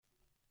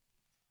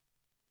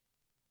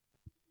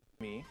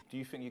me, do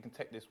you think you can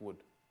take this wood?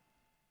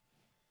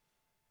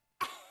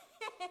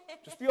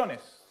 Just be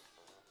honest.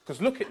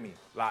 Because look at me,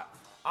 like,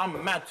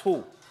 I'm mad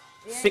tall,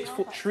 6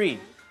 foot 3.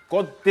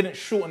 God didn't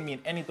shorten me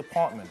in any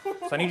department.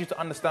 So I need you to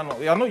understand,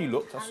 like, I know you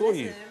looked, I saw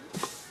you.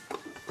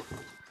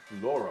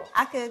 Laura.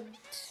 I could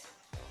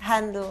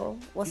handle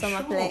what's on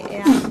my plate,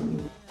 yeah.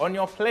 On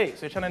your plate,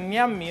 so you're trying to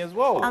nyam me as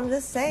well. I'm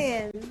just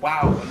saying.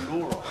 Wow,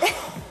 Laura.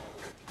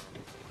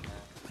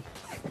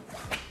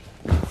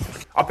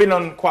 I've been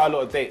on quite a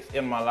lot of dates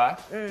in my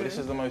life, but this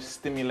is the most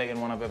stimulating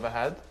one I've ever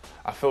had.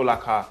 I feel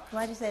like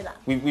Why'd you say that?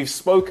 we've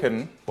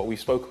spoken, but we've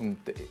spoken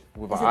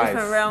with our eyes. It's a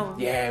different realm.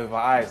 Yeah, with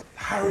our eyes.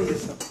 Harry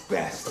is the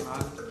best,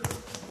 man.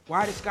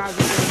 Why this guy's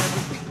doing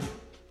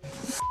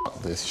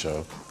everything? This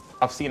show.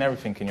 I've seen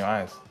everything in your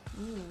eyes.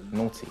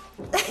 Naughty.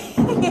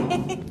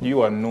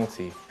 You are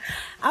naughty.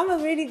 I'm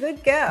a really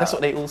good girl. That's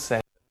what they all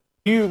say.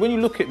 When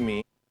you look at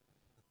me,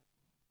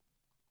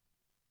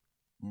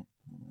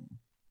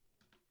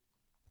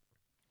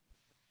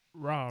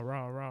 Rah.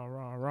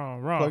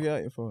 Plug it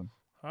out your phone.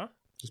 Huh?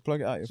 Just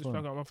plug it out your Just phone.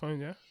 plug out my phone,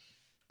 yeah?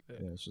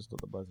 Yeah, it's just got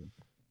the buzzing.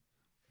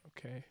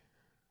 Okay.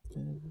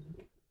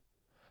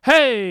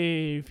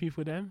 Hey,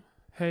 people them.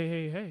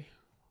 Hey.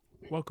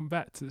 Welcome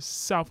back to the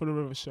South of the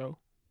River Show.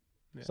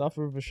 Yeah. South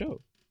River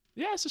Show.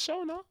 Yeah, it's a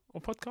show now.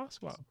 Or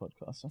podcast. What?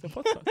 Podcast. It's a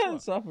podcast.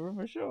 What? South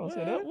River Show. I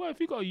said Yeah, that. well, if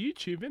you got a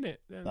YouTube, innit?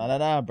 Then...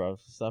 Nah, bro.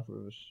 South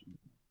River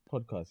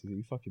podcast.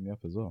 You fucking me up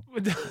as well.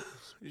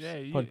 yeah,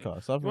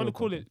 Podcast. South You want River to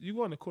call podcast. it? You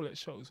want to call it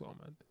show as well,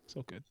 man? It's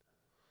all good.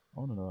 I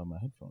want to know why my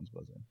headphones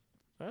buzzing.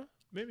 Huh?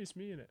 Maybe it's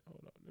me in it.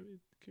 Hold on.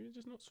 Can you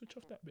just not switch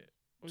off that bit?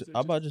 Or is it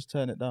How about just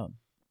turn it down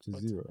to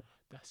What? 0?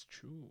 That's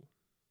true.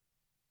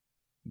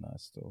 Nah,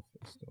 it's still.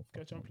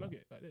 Go to unplug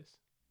it like this.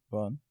 Go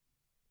on.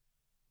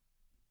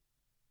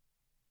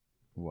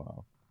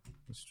 Wow.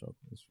 The struggle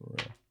is for real.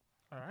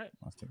 All right.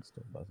 I think it's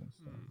still buzzing.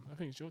 So. I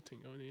think it's your thing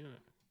only, isn't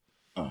it?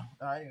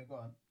 Alright, go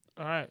on.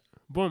 All right.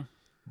 Boom.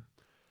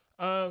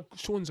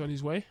 Sean's on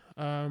his way.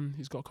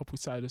 He's got a couple of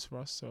ciders for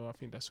us, so I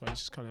think that's why he's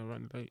just kind of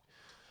running late.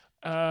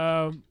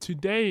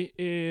 Today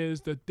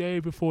is the day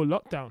before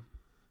lockdown.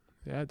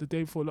 Yeah, the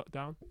day before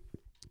lockdown.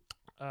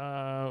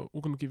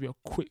 We're gonna give you a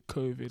quick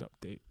COVID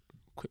update.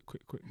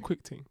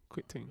 Quick thing.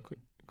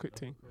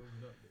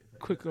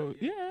 Yeah.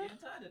 You're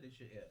tired of this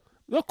shit yet?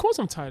 Of course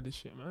I'm tired of this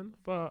shit, man.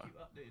 But Keep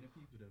updating the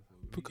people then for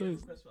me. Because- You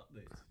get requests for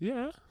updates.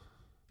 yeah.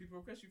 People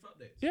request you for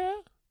updates. Yeah.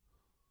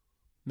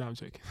 No, I'm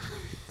joking.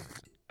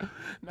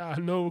 Nah,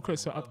 no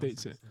requests for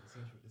updates.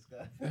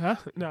 Huh?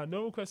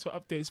 No requests for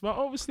updates. But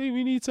obviously,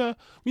 we need to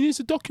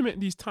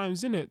document these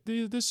times, innit?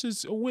 This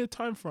is a weird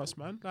time for us,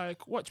 man.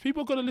 Like, watch,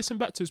 people are gonna listen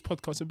back to this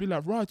podcast and be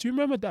like, "Right, do you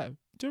remember that?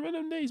 Do you remember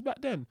them days back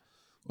then?"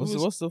 What's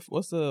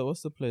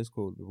the place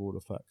called with all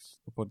the facts?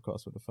 The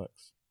podcast with the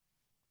facts.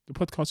 The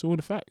podcast with all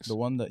the facts. The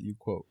one that you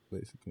quote,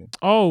 basically.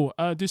 Oh,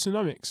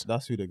 Dysonomics.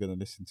 That's who they're gonna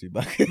listen to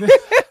back.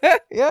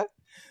 Yeah,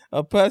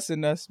 a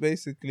person that's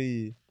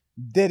basically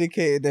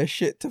dedicated their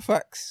shit to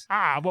facts.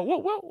 But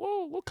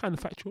what kind of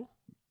factual?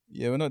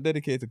 Yeah, we're not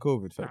dedicated to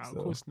COVID Nah, facts. of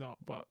though. course not.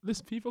 But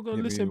listen, people are gonna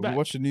Yeah, listen we back.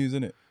 watch the news,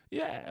 innit?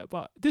 Yeah,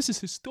 but this is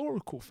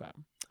historical,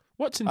 fam.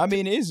 Watching. I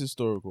mean, it is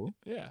historical.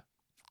 yeah.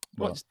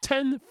 But- Watch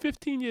 10,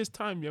 15 years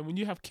time, yeah. When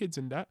you have kids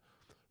and that,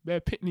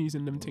 bare pitneys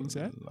and them things,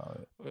 yeah.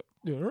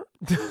 Yeah.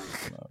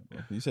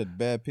 You said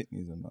bare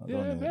pitneys and that. I don't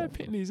Yeah, hear bare that,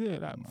 bro. pitneys, yeah,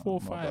 like No, 4,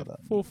 not about 5,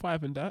 that. 4,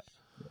 5 and that.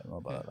 Yeah, not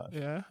about that.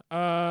 Yeah.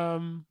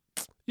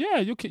 Yeah,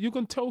 you're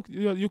gonna tell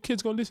your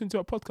kids gonna listen to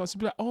a podcast and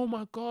be like, "Oh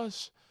my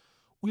gosh,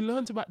 we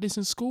learned about this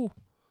in school."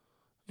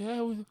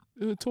 Yeah, we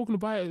were talking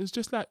about it. It's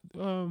just like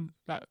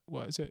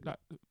what is it? Like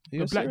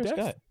You're a the Black serious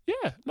Death? guy.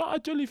 Yeah. No, I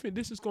genuinely think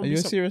this is gonna Are be you a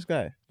something. serious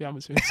guy? Yeah, I'm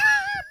a serious.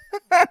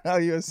 Are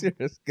you a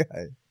serious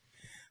guy?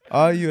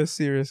 Are you a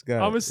serious guy?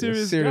 I'm a You're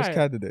serious guy.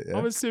 candidate. Yeah?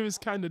 I'm a serious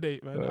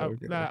candidate, man. Oh,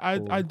 okay, I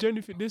cool.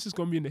 genuinely think this is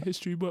gonna be in the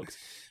history books.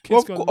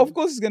 Well, Kids of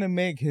course, it's gonna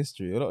make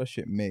history. A lot of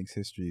shit makes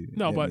history.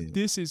 No, you get but me?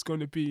 this is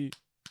gonna be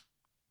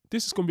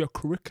a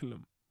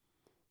curriculum.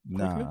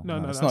 Nah, No,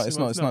 it's that's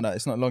not. It's not that.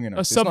 It's not long enough.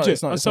 A It's not- subject,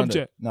 it's not- a it's not that-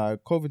 subject. No,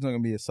 COVID's not gonna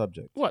be a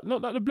subject. What?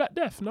 Not like the Black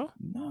Death, no?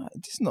 Nah,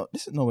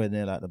 this is nowhere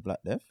near like the Black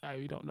Death.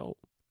 We don't know.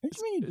 What do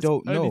you mean you it's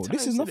don't early know? times,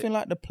 This is innit? nothing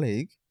like the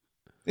plague.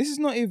 This is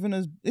not even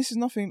as. This is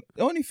nothing.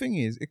 The only thing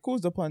is, it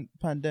caused a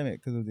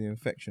pandemic because of the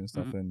infection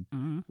stuff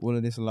and all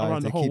of this lies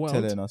Around the they whole keep world.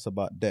 telling us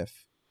about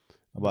death,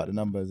 about the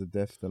numbers of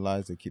death, the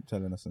lies they keep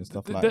telling us and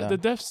stuff like The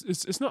that. deaths,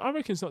 it's not. I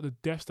reckon it's not the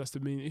deaths that's the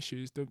main issue.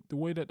 It's the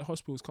way that the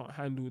hospitals can't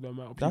handle the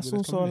amount of people. That's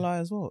also a coming in. lie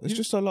as well. It's You-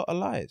 just a lot of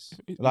lies.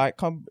 It- Like,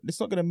 it's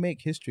not gonna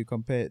make history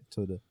compared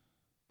to the.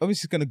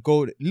 Obviously, it's gonna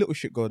go. Little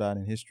shit go down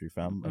in history,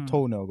 fam. A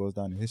toenail goes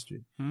down in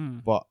history,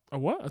 but A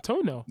what? A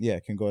toenail? yeah,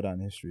 it can go down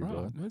in history, Right,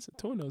 bro. that's a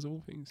toenails of all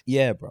things.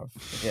 Yeah, bro.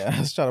 Yeah, I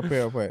was trying to put it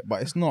up it,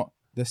 but it's not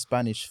the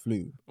Spanish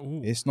flu.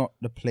 Ooh. It's not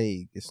the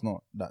plague. It's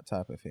not that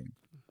type of thing.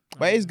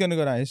 But it's gonna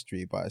go down in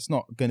history. But it's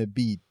not gonna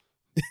be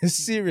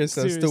serious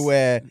as to Serious.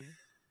 where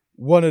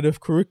one of the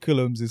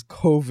curriculums is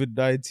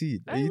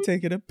COVID-19. Are Hey, you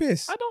taking a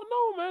piss? I don't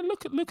know, man.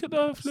 Look at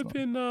the it's not.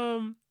 flipping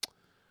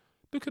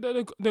Look at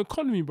the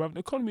economy, bro. The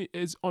economy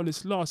is on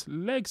its last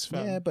legs,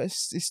 fam. Yeah, but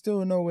it's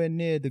still nowhere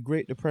near the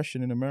Great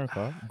Depression in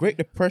America. Great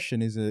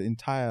Depression is an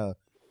entire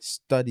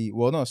study.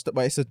 Well, not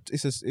but it's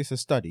a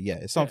study. Yeah,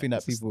 it's something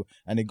that people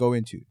and they go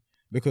into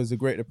because the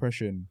Great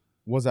Depression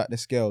was at the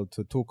scale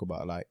to talk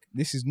about. Like,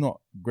 this is not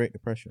Great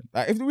Depression.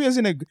 Like,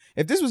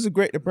 if this was a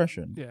Great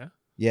Depression,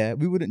 yeah,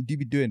 we wouldn't be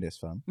doing this,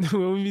 fam. We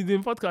wouldn't be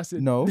doing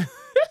podcasting. No,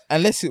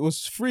 unless it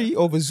was free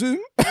over Zoom,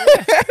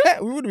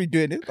 we wouldn't be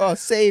doing it. Got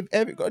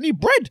need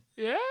bread.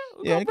 Yeah,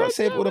 You got to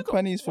save all the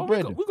pennies for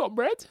bread. We got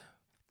bread.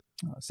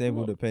 Save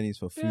all the pennies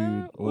for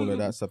food, all of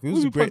that stuff. It we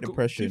was a be Great podca-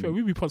 Depression.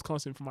 We be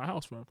podcasting from my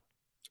house, bro.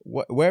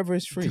 Wherever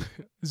it's free.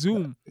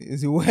 Zoom.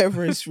 Is it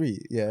wherever it's free?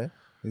 Yeah.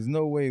 There's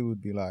no way it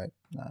would be like,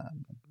 nah.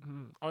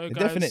 Oh, yeah, It's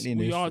guys, definitely an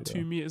we issue, are though.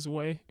 2 meters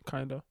away,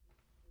 kinda.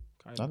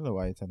 I don't know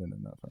why you're telling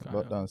them that, fam.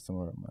 Kinda. Lockdown's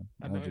tomorrow, man.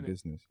 I know, Mind your innit?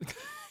 business.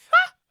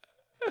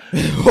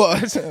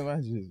 What?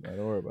 Imagine, man.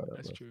 Don't worry about that.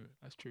 That's bro. true.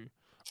 That's true.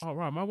 Oh,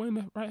 right. Am I wearing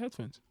the right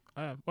headphones?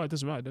 I am. Well, it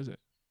doesn't matter, does it?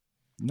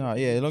 No,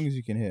 yeah, as long as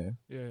you can hear.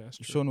 Yeah, that's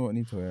true. Sean won't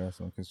need to wear that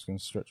song because it's going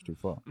to stretch too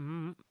far.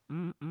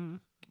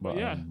 But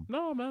yeah,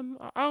 no, man.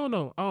 I don't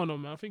know.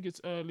 Man. I think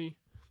it's early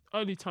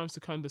times to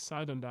kind of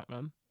decide on that,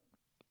 man.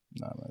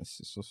 Nah, man, it's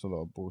just a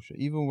lot of bullshit.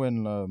 Even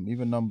when,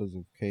 even numbers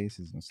of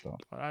cases and stuff.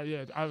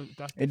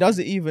 It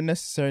doesn't even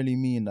necessarily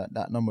mean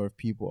that number of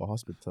people are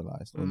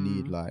hospitalized or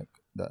need like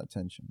that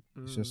attention.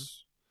 It's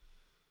just.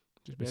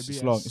 It's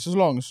just long. It's just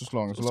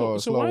long. It's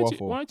a lot of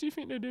waffle. Why do you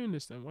think they're doing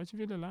this then? Why do you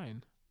think they're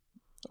lying?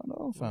 I don't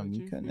know, fam. do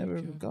You you can think, never.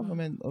 man?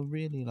 Government are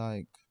really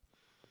like.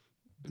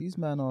 These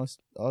men are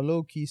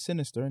low key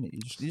sinister, innit?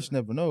 You just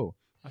never know.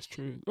 That's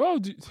true. Well,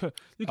 you can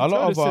A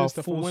lot of our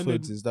stuff from when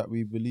falsehoods is that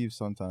we believe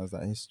sometimes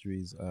that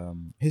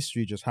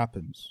history just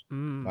happens.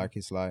 Like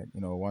it's like,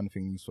 one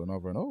thing leads to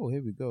another, and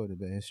here we go, the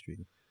bit of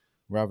history,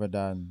 rather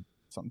than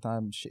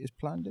sometimes shit is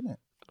planned, innit?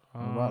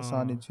 Without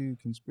sounding too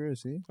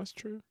conspiracy. That's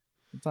true.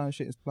 Sometimes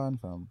shit is planned,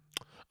 fam.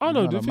 Oh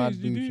no, Man the are thing mad is,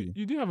 goofy.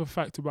 you do have a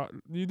fact about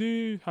you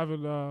do have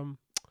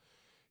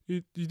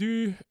you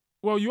do.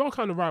 Well, you are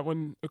kind of right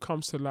when it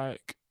comes to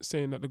like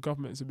saying that the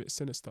government is a bit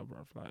sinister,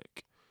 bruv.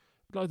 Like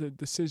a lot of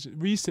the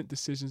recent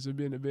decisions have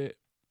been a bit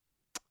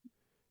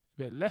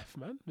left,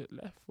 man. A bit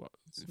left. What?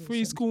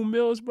 Free school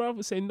meals,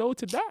 bruv. Say no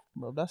to that.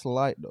 Bro, that's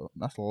light though.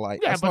 That's light.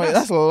 Yeah,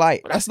 that's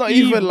light. But That's not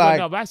evil, even but like.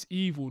 no, that's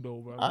evil though,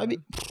 bro.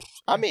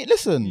 I mean,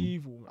 listen.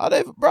 Evil, man. I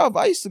don't, bruv,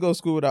 I used to go to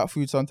school without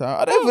food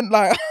sometimes. I don't even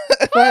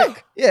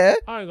like, yeah.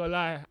 I ain't gonna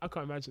lie, I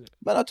can't imagine it.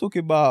 Man, I'm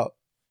talking about.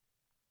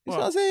 You know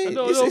what I'm saying?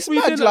 No, It's free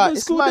mad, dinner, like, no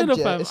it's school mad, dinner,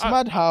 yeah. fam. It's I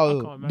mad can't how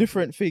imagine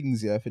different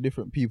things, yeah, for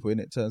different people in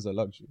it terms of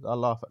luxury. I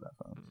laugh at that,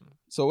 fam.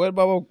 So when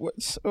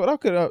I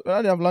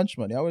didn't have lunch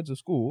money, I went to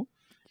school.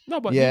 No,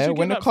 but Yeah, did you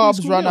when the get, like, free carbs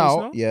school ran meals, out,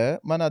 no? yeah,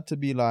 man had to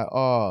be like,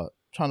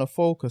 trying to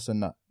focus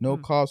and that. No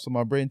carbs for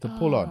my brain to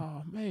pull on.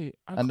 Oh, mate.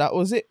 And that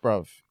was it,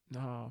 bruv.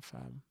 No,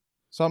 fam.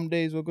 Some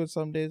days were good,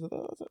 some days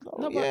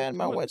man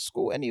went to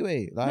school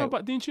anyway. Like, No,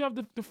 but didn't you have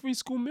the free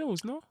school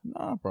meals, no?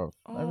 nah, bruv.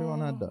 Everyone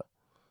had that.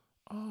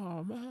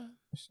 Oh, man.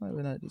 It's not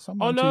even that.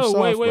 Oh,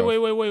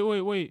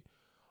 no, wait.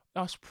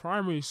 That's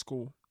primary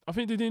school. I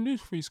think they didn't do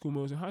free school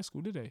meals in high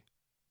school, did they?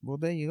 Well,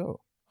 there you go.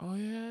 Oh,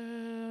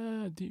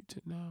 yeah. Deep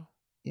it now.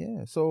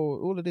 Yeah, so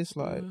all of this,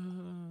 like,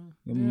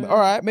 Yeah. all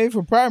right, maybe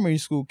for primary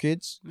school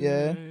kids,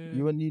 Yeah, yeah, yeah.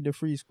 you would need the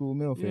free school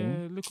meal Yeah,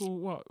 thing. look all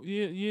what?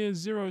 Year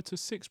 0 to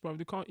 6, bro.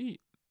 They can't eat.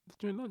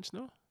 They're doing lunch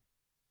now.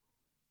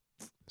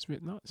 It's a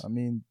bit nuts. I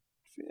mean,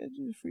 yeah,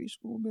 just free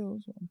school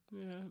meals.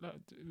 Man. Yeah.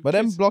 But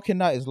them blocking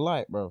that is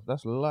light, bro.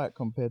 That's light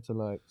compared to,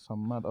 like,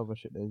 some mad other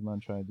shit these man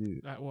trying to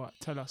do. Like what?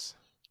 Tell us.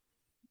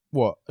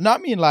 What? No, I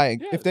mean,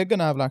 like, Yeah. if they're going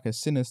to have, like, a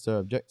sinister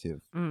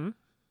objective, Mm-hmm.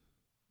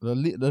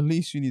 the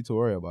least you need to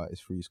worry about is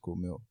free school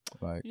meal.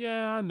 Like,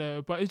 Yeah, I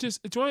know, but it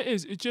just, do you know what it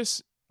is? It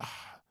just,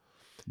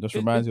 just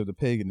reminds you of the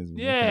paganism.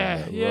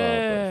 yeah,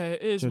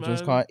 it is, Children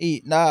man. can't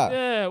eat, nah.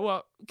 Yeah,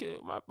 well,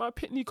 my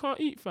pitney can't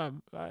eat,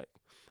 fam. Like,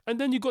 and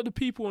then you got the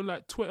people on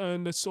like Twitter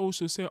and the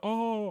socials saying,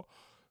 "Oh,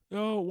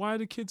 yo, why are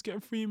the kids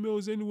getting free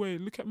meals anyway?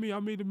 Look at me, I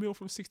made a meal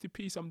from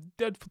 60p. Some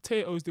dead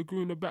potatoes they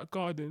grew in the back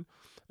garden,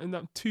 and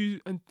that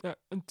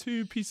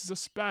two pieces of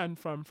span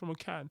from a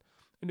can,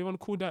 and they want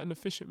to call that an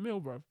efficient meal,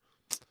 bro.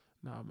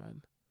 Nah,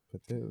 man.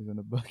 Potatoes in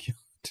the backyard.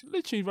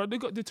 Literally, bro.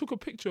 They took a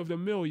picture of the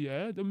meal.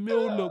 Yeah, the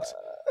meal looks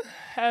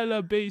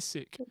hella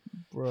basic.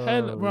 Bro,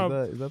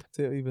 Bruv. is that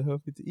potato even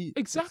healthy to eat?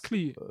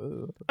 Exactly.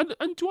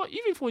 And do I, even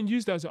if one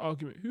use that as an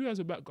argument, who has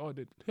a back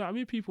garden? How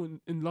many people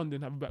in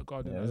London have a back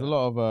garden? Yeah, like there's a that?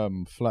 lot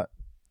of flat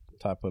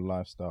type of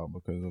lifestyle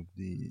because of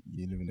you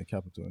live in the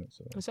capital in it.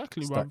 So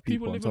Exactly, stack bro.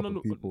 People on living top on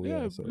of the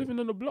people, so- living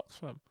on the blocks,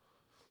 fam.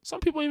 Some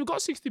people even got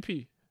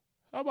 60p.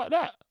 How about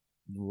that?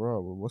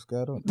 Bro, what's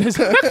going on? There's-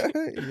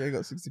 you ain't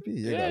got 60p.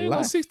 You Yeah, ain't you got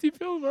got life.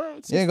 60p, bro.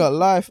 You ain't got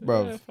life, Yeah,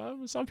 bro.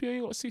 fam. Some people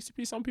ain't got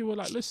 60p. Some people are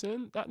like,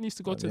 listen, that needs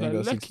to go to You the ain't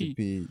got Lecky.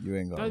 60p. You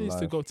ain't got That needs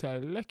life. to go to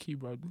Lecky,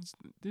 bro.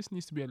 This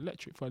needs to be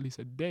electric for at least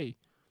a day.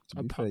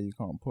 To be fair, you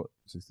can't put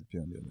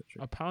 60p on the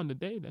electric. A pound a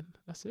day, then.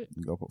 That's it.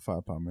 You got to put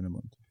 £5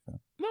 minimum. To be fair.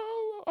 No,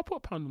 I put a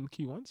pound on the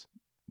key once.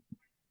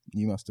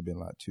 You must have been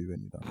like 2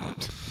 when you done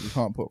that. You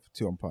can't put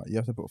 2 on part. You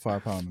have to put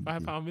 £5 on the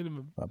key. £5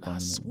 minimum. £5 I minimum.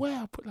 swear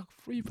I put like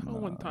 £3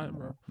 one time,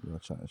 bro. You're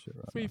chatting shit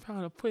right £3.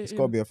 now. I put It's it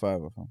got to in. be a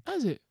 £5, fam.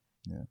 Has it?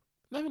 Yeah.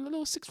 Not even a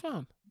little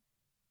 £6.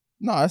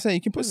 No, I say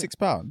you can put Is it?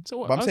 £6. So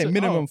what? But I'm I saying said-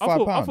 minimum I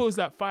 £5. thought it was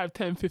like 5,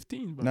 10,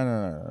 15. Bro.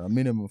 No. A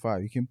minimum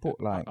 5. You can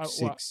put like What,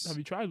 6. have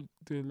you tried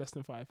doing less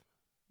than 5?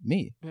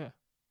 Me? Yeah.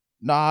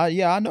 Nah,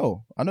 yeah, I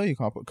know you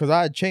can't put, because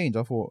I had change.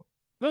 I thought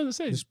No, I'm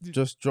saying.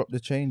 just drop the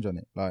change on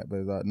it. Like, but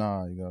it's like,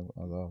 nah, you go. I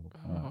was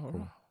like, Oh, alright,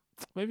 cool.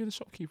 maybe the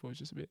shopkeeper was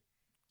just a bit,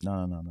 No.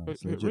 a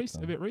It's bit, legit, a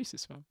fam. bit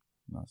racist, fam.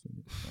 No, it's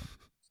legit, fam.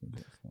 It's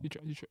legit, fam. You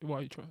try. Why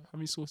you try? How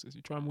many sauces?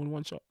 You try more than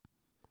one shop.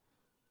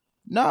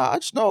 Nah, I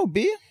just know,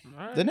 B.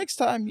 Alright. The next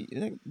time,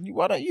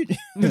 why don't you? Tell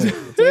you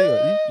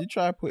what, you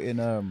try putting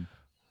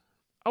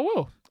I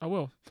will.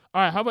 All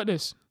right. How about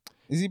this?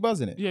 Is he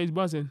buzzing it? Yeah, he's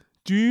buzzing.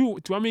 Do you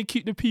want me to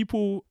keep the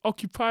people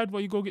occupied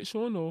while you go get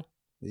Sean, or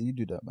Yeah, you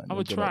do that, man. I'm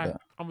You're gonna good at try?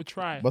 that. I'm gonna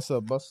try. Bus.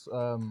 I'm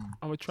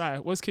gonna try.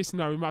 Worst case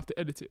scenario, we might have to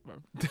edit it, bro.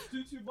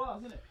 2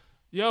 bars, innit?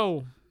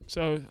 Yo,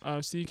 so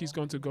Steaky's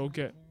going to go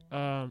get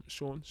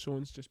Sean.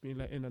 Sean's just being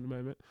let in at the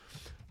moment.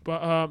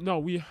 But no,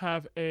 we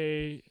have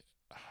a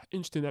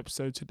interesting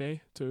episode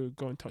today to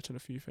go and touch on a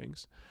few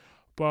things.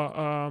 But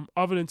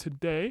other than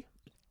today,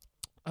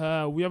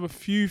 we have a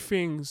few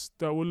things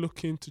that we're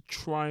looking to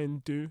try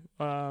and do.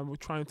 We're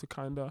trying to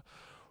kind of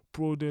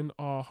broaden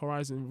our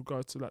horizon in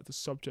regards to like the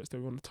subjects that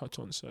we want to touch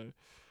on. So,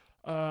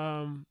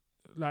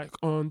 like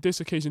on this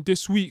occasion,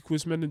 this week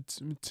was meant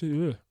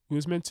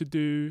to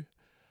do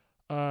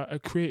a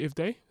creative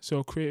day. So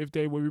a creative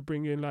day where we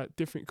bring in like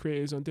different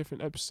creators on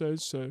different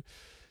episodes. So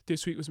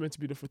this week was meant to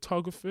be the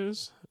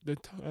photographers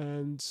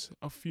and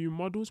a few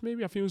models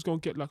maybe. I think we was going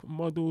to get like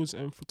models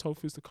and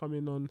photographers to come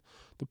in on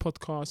the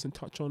podcast and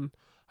touch on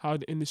how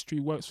the industry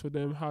works for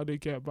them, how they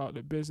get about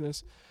their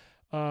business,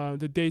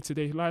 the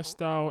day-to-day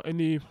lifestyle,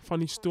 any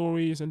funny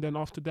stories. And then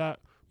after that,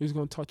 we was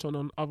going to touch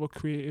on other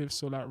creatives,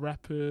 so like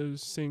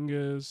rappers,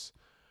 singers,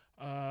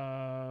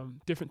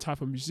 different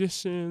type of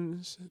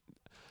musicians.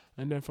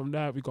 And then from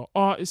that, we got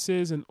artists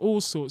and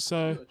all sorts.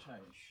 So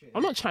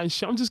I'm not chatting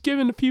shit. I'm just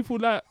giving the people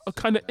like a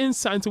kind of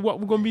insight into what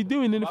we're going to be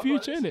doing in the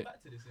future, innit?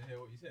 Back to this and hear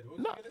what you said. What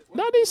was No, you gonna-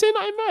 no, I didn't say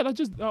nothing bad. I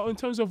just, in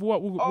terms of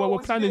what we're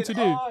planning to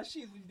do. Oh,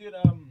 shit, we did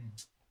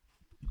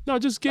No, I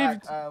just gave,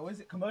 what is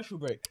it? Commercial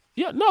break.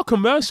 yeah, not a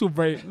commercial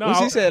break. No, What's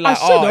he saying? I Like,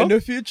 should've. in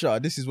the future,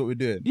 this is what we're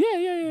doing.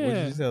 Yeah. What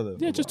did you tell them?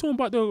 Yeah, just talking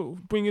about the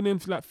bringing in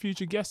like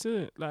future guests,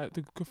 innit? Like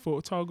the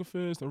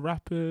photographers, the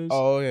rappers,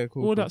 Oh, yeah,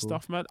 cool. all cool, that cool.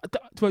 stuff, man.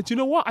 But do you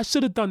know what? I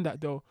should have done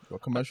that though.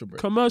 Got commercial break.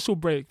 Commercial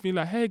break, being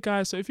like, hey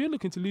guys, so if you're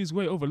looking to lose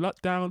weight over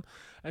lockdown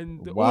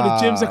and all Wow.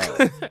 the gyms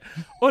are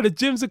all the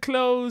gyms are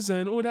closed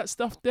and all that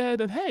stuff there,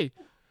 then hey,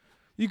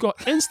 you got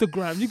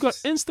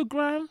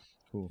Instagram.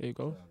 Cool. There you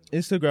go.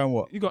 Instagram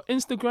what? You got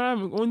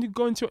Instagram. And when you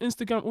go into your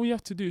Instagram, all you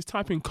have to do is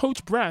type in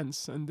Coach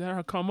Brands, and there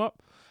I come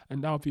up,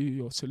 and that'll be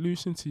your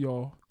solution to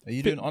your. Are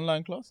you doing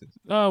online classes?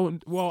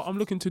 Well, I'm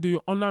looking to do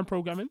online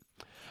programming,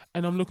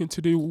 and I'm looking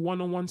to do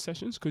one-on-one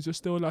sessions because you're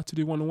still allowed to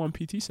do one-on-one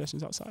PT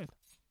sessions outside.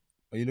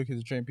 Are you looking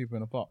to train people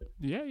in the park?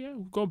 Yeah.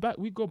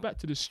 We go back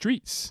to the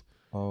streets.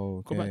 Oh,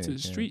 okay, Go back to the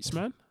okay. streets,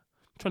 man.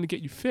 Trying to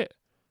get you fit.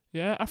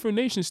 Yeah, Afro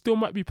Nation still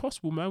might be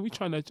possible, man. We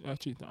trying to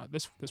actually. Nah,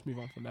 let's move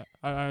on from that.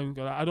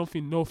 I don't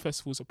think no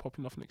festivals are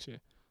popping off next year.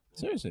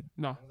 Seriously?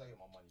 No.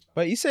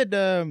 But he said,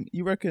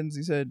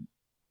 he said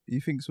he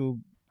thinks we'll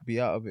be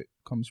out of it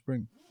come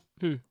spring.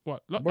 Who?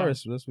 What? Lockdown?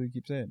 Boris, that's what he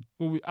keeps saying.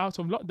 Will we out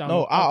of lockdown?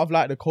 No, or out of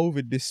like the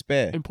COVID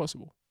despair.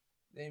 impossible.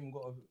 They ain't even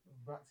got a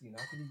vaccine.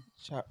 How can you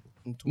chat?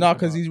 and talk No,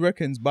 because about- he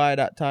reckons by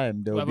that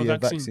time there'll We'll have be a a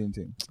vaccine. vaccine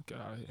thing. Get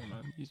out of here,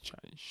 man. He's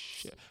chatting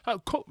shit.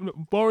 Look,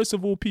 Boris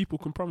of all people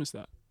can promise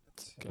that.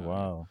 Get out of here.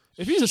 Wow.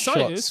 If he's a Shots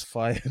scientist,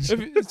 fired. do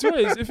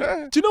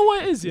you know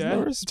what it is? Yeah. no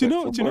Do respect you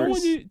know? for Do you know when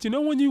Boris. you? Do you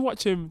know when you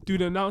watch him do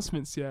the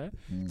announcements? Yeah.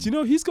 Do you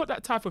know he's got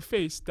that type of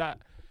face that,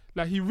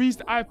 like, he reads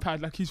the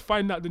iPad like he's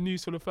finding out the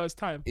news for the first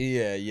time.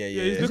 Yeah. he's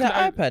Is looking that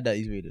at- iPad that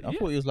he's reading? I Yeah.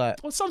 thought he was like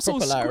Or some proper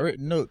sort of like script.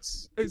 written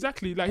notes.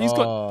 Exactly. Like he's Oh,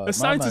 got my the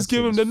scientists man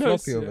give him the seems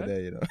notes. floppy Yeah? over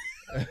there, you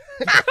know.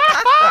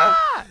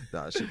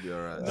 That should be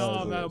alright. No,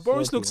 Oh, man. that's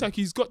Boris floppy. looks like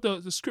he's got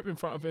the script in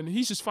front of him. And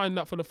he's just finding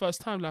out for the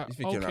first time. Like,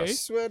 okay.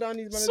 Swear down,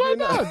 these men are Swear doing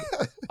that.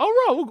 down. All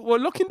right, we're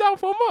locking down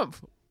for a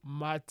month.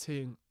 Mad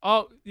thing.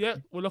 Oh, yeah,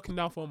 we're locking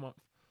down for a month.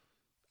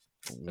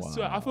 I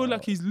swear, I feel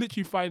like he's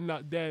literally finding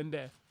out there and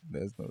there,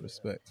 There's no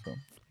respect, fam.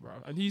 bro.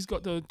 And he's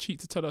got the cheek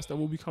to tell us that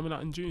we'll be coming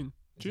out in June.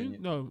 June?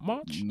 No,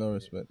 March. No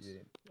respect.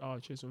 Oh,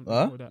 cheers.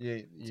 Huh? Yeah.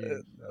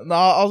 No,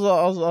 I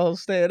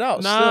was staying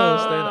out.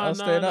 I was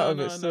staying out of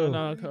it still.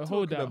 No, okay,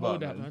 hold that,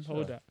 about, man. man?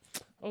 Hold that.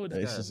 Hold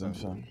that. Racism,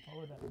 fam.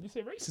 Hold that. Did you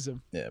say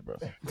racism? Yeah, bro.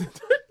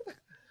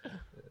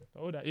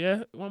 Hold that.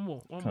 Yeah, one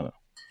more. Kinda.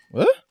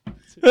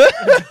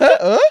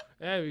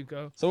 There we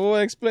go. So we'll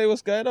explain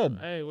what's going on.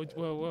 Hey, It's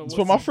what's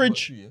for my the-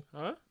 fridge.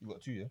 Huh? You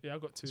got 2, yeah? Yeah, I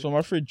got two. It's for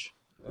my fridge.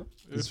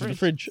 It's for the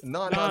fridge.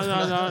 No, No. It's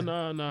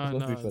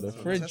supposed to be for the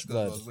fridge,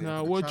 blood.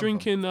 No, we're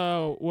drinking.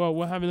 Well,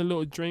 we're having a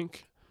little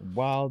drink.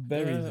 Wild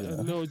berries. A you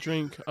know. little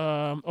drink.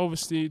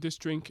 Obviously, this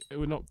drink it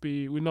will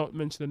not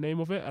mention the name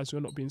of it as we're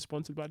not being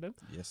sponsored by them.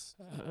 Yes.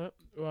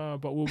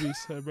 But we'll be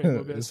celebrating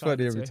a bit. It's of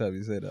funny every Saturday. time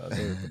you say that.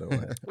 Sorry for the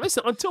word.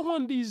 Listen, until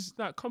one of these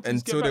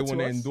companies Until get they back want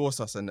to to us, endorse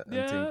us and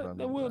yeah, things,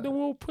 man. then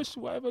we'll push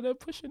whatever they're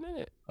pushing in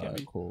it. Get Alright,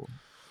 me? cool.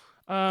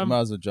 Might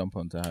as well jump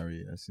onto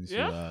Harry since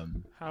Yeah?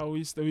 you How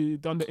we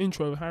done the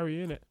intro of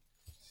Harry in it.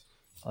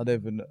 I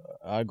don't even.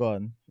 I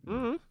gone.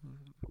 Mm-hmm.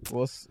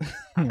 What's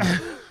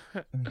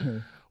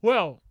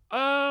Well,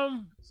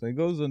 so he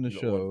goes on the You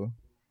got show.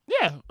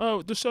 yeah.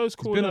 The show's He's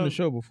called. been on the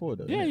show before,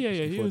 though. Yeah, innit? yeah, Just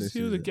yeah. before this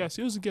He was a season. guest.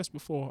 He was a guest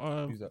before.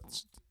 Who's that?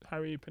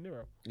 Harry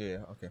Pinero. Yeah,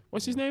 okay.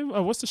 What's his name?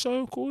 What's the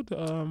show called?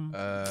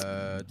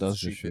 Does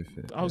Does the shit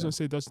fit? I was gonna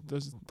say does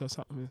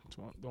something.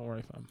 Don't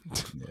worry, fam.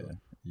 Yeah,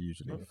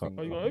 usually. Oh, fuck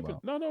you got about. open?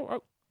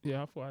 No.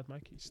 Yeah, I thought I had my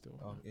keys still.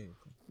 Oh, yeah.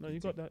 No, you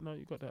got that. No,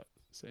 you got that.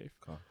 Safe.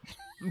 Calm.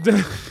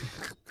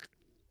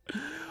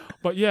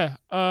 But yeah,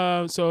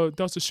 so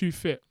does the shoe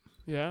fit?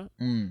 Yeah,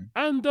 Mm.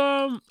 and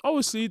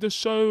obviously the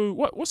show.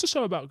 What's the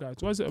show about, guys?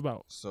 What is it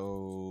about?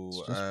 So, It's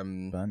just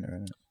can't Banter,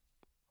 innit?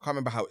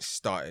 remember how it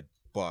started,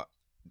 but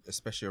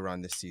especially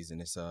around this season,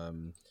 it's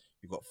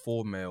you've got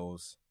 4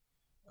 males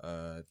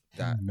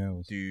that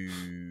Males. do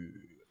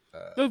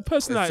The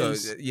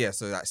personalities. So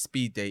so that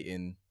speed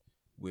dating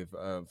with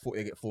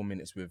they get 4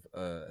 minutes with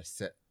a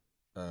set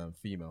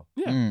female,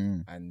 Yeah.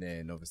 Mm. and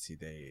then obviously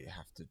they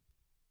have to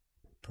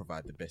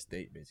provide the best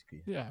date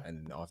basically. Yeah.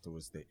 And then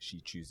afterwards she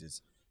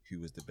chooses who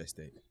was the best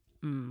date.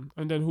 And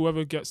then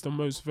whoever gets the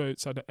most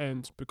votes at the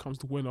end becomes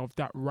the winner of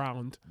that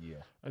round,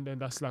 Yeah. and then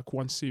that's like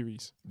one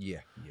series. Yeah.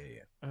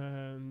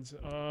 And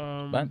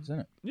Bands,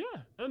 innit? yeah,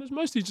 and it's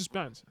mostly just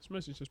bands. It's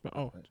mostly just bands.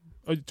 Oh,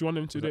 do you want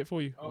them to do it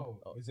for you? Oh,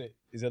 is it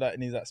that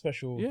needs that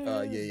special?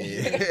 Yeah.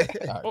 Yeah.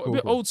 Alright, Oh, cool, a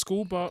bit cool. old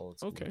school, but Old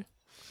school. okay.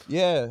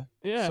 Yeah.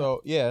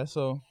 Yeah.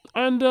 So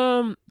And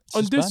on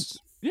just this, bands?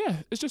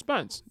 yeah, it's just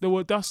bands.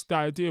 That's the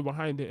idea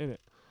behind it, innit?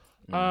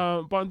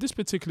 But on this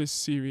particular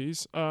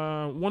series,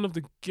 one of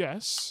the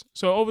guests.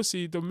 So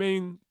obviously the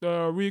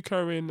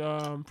recurring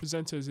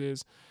presenters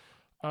is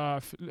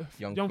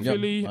Young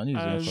Philly I knew he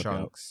was gonna and fuck up.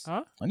 Chunks.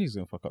 huh? I knew he was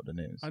gonna fuck up the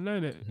names. I know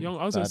it. I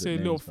was gonna Bad say at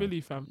Little names, man.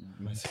 Philly, fam.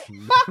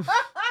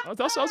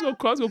 That's what I was gonna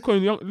call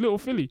him, Little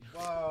Philly.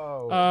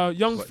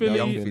 Young What, Philly,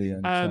 Young Philly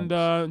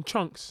and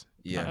Chunks.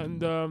 Yeah.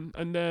 And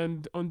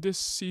then on this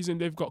season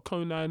they've got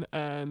Conan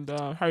and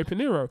Harry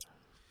Pinero.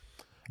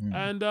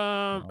 And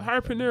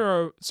Harry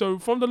Pinero, so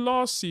from the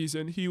last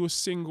season he was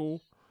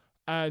single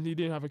and he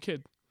didn't have a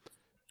kid.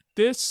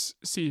 This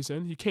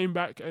season he came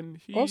back and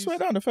he Oh, swear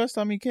down. The first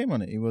time he came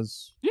on it, he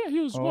was. he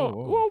was Oh, well,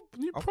 whoa. well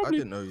he I probably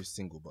didn't know he was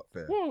single, but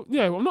fair. well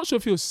yeah, I'm not sure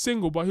if he was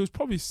single, but he was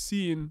probably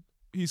seeing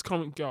his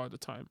current girl at the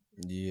time.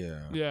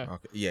 Yeah. Yeah.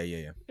 Okay.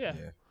 Yeah. Yeah.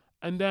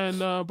 And then,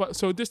 but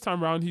so this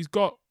time round, he's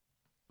got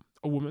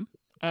a woman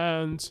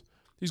and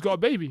he's got a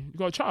baby. He's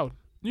got a child,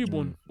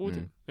 newborn,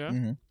 Auden, yeah.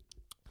 Mhm.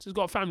 So he's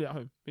got a family at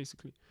home,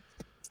 basically.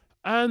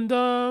 And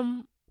yeah,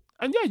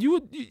 I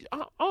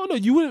don't know,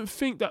 you wouldn't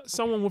think that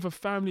someone with a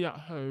family at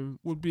home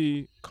would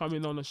be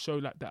coming on a show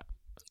like that.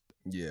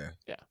 Yeah.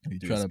 Yeah. Are you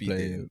Do trying to speed play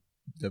dating.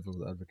 devil's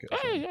advocate?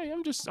 Hey,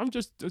 I'm just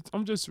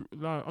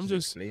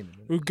Explaining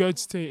it.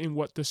 regurgitating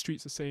what the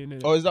streets are saying.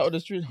 Innit? Oh, is that what the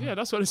street? Yeah,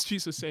 that's what the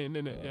streets are saying,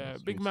 innit? Yeah,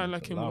 big streets man seem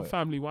like to him allow with a it.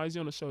 family. Why is he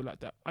on a show like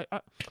that?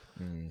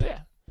 Mm. Yeah.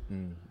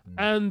 Mm.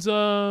 And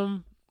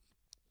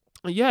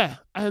yeah,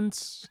 and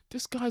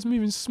this guy's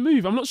moving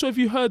smooth. I'm not sure if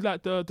you heard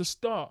like the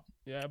start,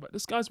 yeah, but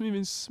this guy's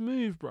moving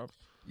smooth, bro.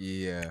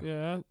 Yeah.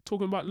 Yeah,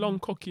 talking about long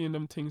cocky and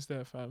them things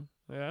there, fam.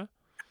 Yeah,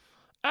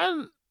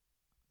 and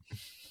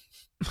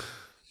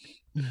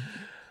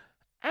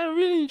and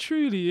really and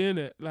truly, in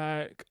it,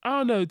 like I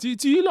don't know. Do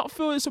you not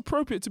feel it's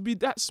appropriate to be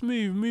that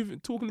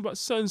smooth, talking about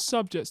certain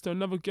subjects to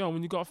another girl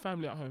when you got a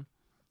family at home?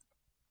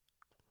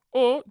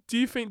 Or do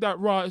you think that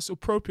it's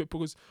appropriate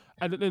because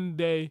at the end of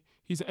the day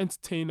he's an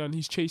entertainer and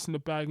he's chasing the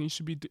bag and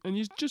and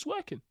he's just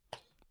working.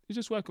 He's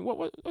just working.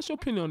 What's your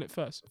opinion on it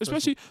first?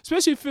 Especially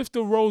if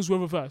the roles were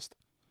reversed.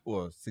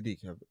 Well,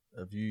 Sadiq,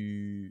 have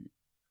you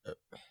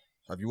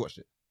watched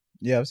it?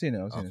 Yeah, I've seen it.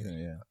 Okay.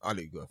 Yeah. I'll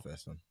let you go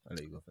first, man.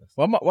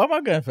 Why am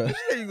I going first?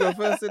 Yeah, you go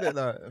first, innit?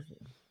 Like,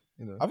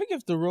 you know. I think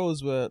if the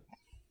roles were,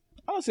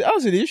 I don't see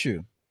the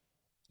issue.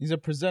 He's a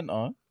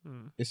presenter.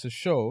 It's a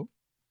show,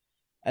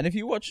 and if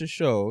you watch the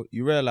show,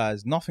 you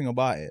realize nothing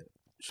about it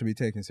should be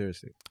taken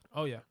seriously.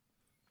 Oh yeah.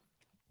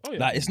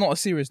 Like it's not a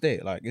serious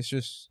date. Like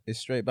it's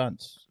straight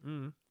bands.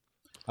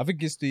 I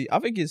think it's the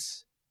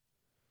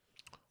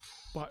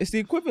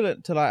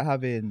equivalent to like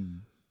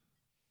having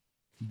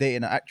dating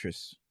an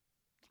actress.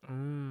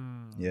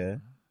 Yeah,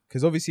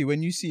 because obviously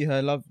when you see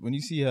her love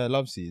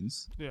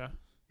scenes, Yeah.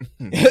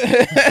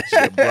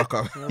 Shit, broke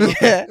up.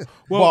 yeah.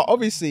 Well- But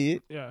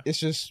obviously, Yeah.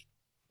 it's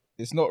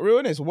not real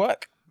and it's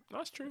work,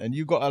 That's true. and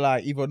you gotta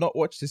like either not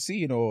watch the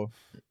scene or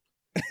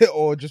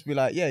or just be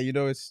like, yeah, it's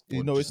Or it's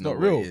just know not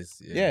what it real.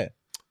 is, yeah. Yeah.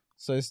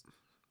 So it's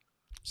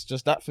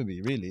just that for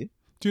me, really.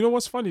 Do you know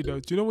what's funny though?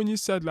 Do you know when you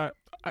said like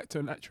actor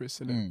and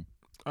actress in it?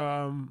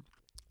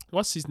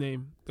 What's his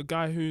name? The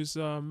guy who's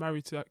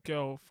married to that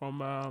girl from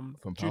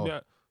From Junior.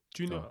 Power.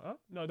 Junior. Huh?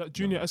 No, that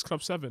Junior S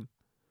Club 7.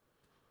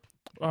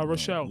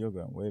 Rochelle. You're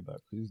going way back.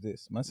 Who's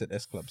this? Man said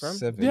S Club Fam?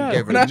 7. Yeah, You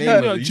gave her a name,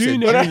 Junior, you said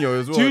Junior, Junior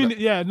as well. Junior,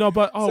 yeah, no,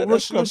 but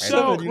Rochelle,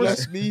 7, you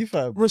lost me,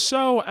 fam.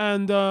 Rochelle,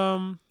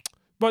 and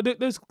but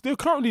they're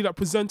currently like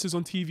presenters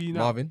on TV now.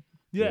 Marvin.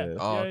 Yeah, Yeah.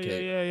 Oh, yeah,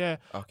 okay. yeah.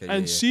 Okay.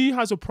 And yeah. she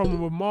has a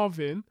problem with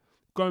Marvin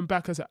going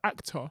back as an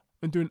actor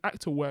and doing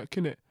actor work,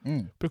 innit?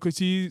 Because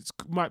he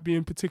might be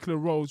in particular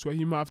roles where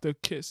he might have to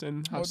kiss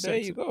and have Well, sex. there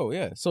you go.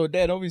 Yeah. So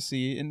then,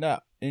 obviously, in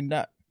that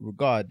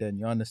regard, then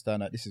you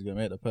understand that this is gonna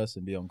make the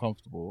person be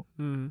uncomfortable.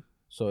 Mm.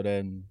 So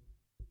then,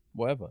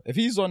 whatever. If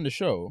he's on the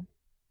show,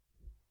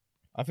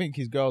 I think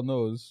his girl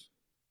knows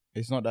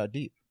it's not that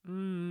deep.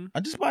 Mm.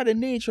 And just by the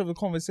nature of the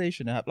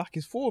conversation, like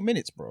it's 4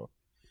 minutes, bro.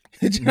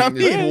 Do you know what I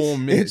mean? 4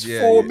 minutes, It's yeah,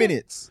 4 yeah.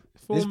 minutes.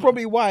 It's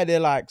probably why they're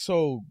like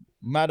so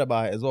mad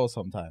about it as well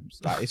sometimes.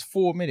 Like it's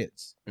 4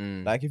 minutes.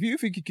 Mm. Like if you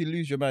think you can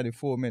lose your man in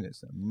 4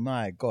 minutes, then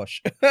my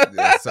gosh.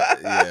 Yeah,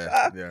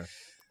 yeah.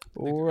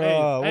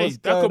 Bruh, Hey, what's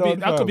that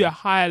going on, could fam? be a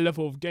higher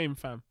level of game,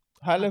 fam.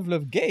 High level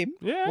of game.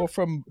 Yeah. Well,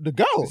 from the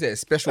girl. Is it a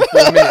special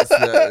 4 minutes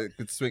that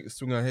could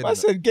swing her head? I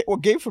said, get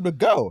what game from the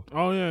girl.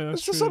 Oh yeah, That's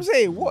that's just what I'm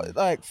saying. What,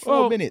 like 4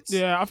 Well, minutes?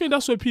 Yeah, I think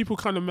that's where people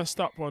kind of messed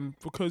up on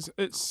because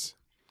it's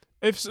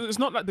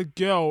not like the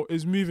girl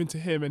is moving to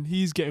him and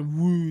he's getting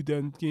wooed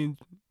and getting.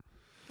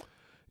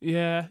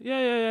 Yeah.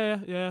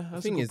 The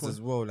That's thing a good is point.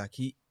 as well, like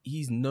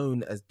he's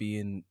known as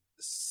being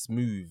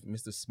smooth,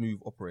 Mr. Smooth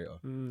Operator.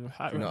 You know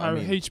what I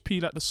mean?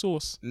 HP like the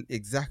sauce.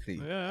 Exactly.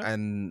 Yeah.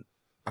 And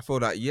I feel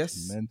that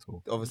yes,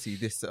 Mental. obviously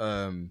this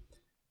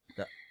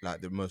that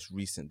like the most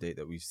recent date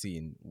that we've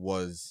seen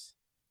was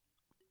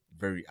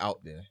very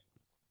out there.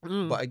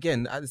 Mm. But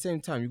again, at the same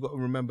time, you've got to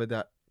remember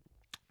that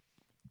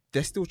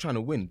they're still trying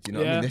to win. Do you know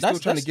what I Yeah. mean? They're still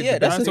trying to give the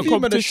that's best the a of theme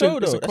of the competition. show,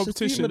 It's though. a That's the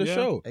theme competition, of the yeah.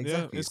 show.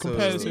 Exactly. It's So- That's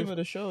the competitive. theme of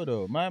the show,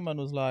 though. My man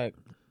was like,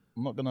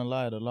 I'm not gonna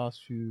lie, the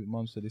last few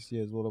months of this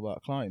year is all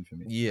about climbing for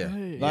me. Yeah.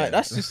 Hey. Like Yeah.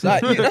 that's just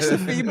like that's the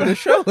theme of the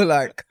show.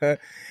 Like,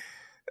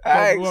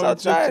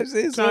 sometimes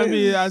it's trying to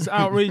be as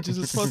outrageous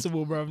as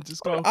possible, bro.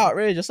 Just go.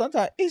 outrageous.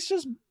 Sometimes it's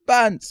just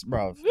bants,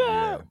 bruv.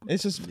 Yeah.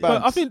 It's just bants.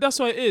 But I think that's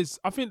what it is.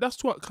 I think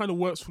that's what kind of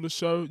works for the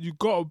show. You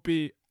gotta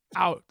be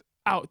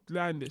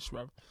outlandish,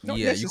 bro. Not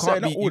yeah, you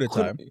necessarily, can't not be all the you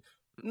couldn't- time.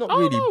 Not Oh,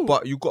 really, no.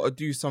 but you got to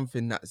do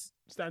something that's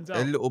Stands a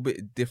out. little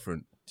bit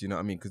different. Do you know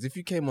what I mean? Because if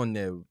you came on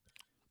there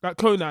Like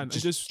Conan,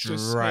 just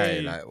just dry,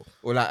 hey. like,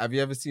 or like, have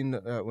you ever seen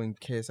when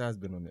KSI has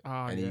been on it?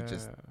 Ah, and yeah. he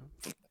just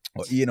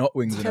Or eating hot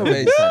wings and terrible,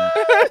 everything. son.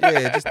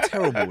 Yeah, just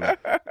terrible. Like,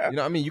 you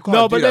know what I mean? You can't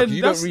No, do but that then 'cause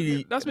you that's, don't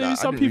really. that's maybe like,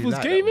 I some didn't really people's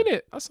like game, that one.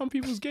 innit? That's some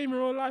people's game in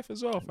real life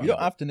as well. Fam. You don't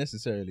have to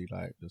necessarily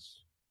like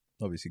just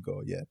obviously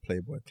go, yeah,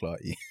 Playboy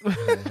Clarty.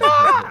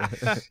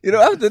 You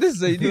know, after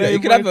this, you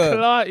can have a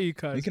Clarty,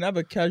 cuz. you can have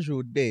a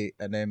casual date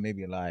and then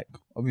maybe like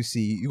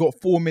obviously you got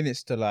 4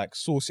 minutes to like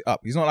sauce it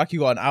up. It's not like you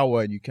got an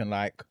hour and you can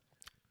like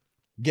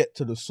get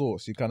to the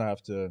sauce. You kind of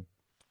have to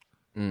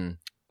Mm.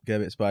 get a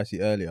bit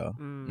spicy earlier,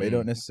 Mm. but you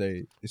don't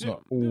necessarily. It's Yeah,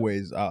 not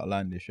always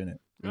outlandish, innit?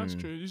 That's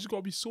true. You just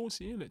gotta be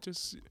saucy, innit?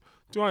 Just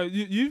do you know,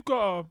 you've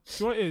got to.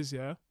 Do you know what it is?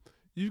 Yeah,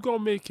 you've got to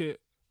make it.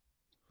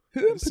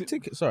 Who in Is it-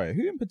 particular? Sorry,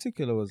 who in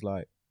particular was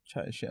like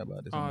chatting shit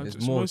about this? Ah, on It's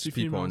There's more mostly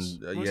people females.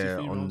 on, Mostly yeah,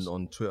 females.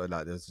 on Twitter.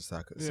 Like, there's just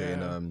like saying,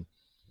 Yeah.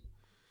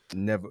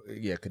 never,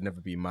 yeah, could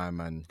never be my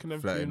man. Can never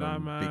be flirting that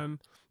on man.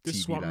 This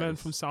is TV what men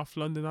ladders. from South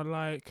London are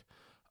like.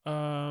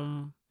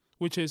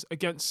 Which is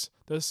against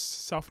the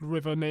South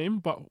River name,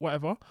 but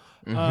whatever.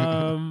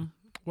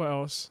 What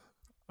else?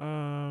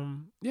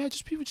 Yeah,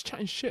 just people just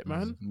chatting shit,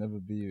 man. Never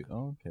be.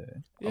 Oh, okay.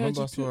 I Yeah,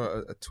 remember I just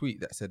saw a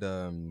tweet that said,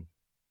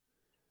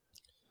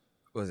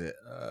 what was it?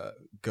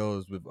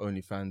 Girls with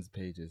OnlyFans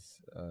pages.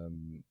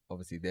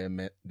 Obviously,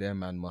 their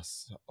man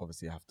must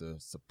obviously have to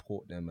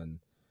support them and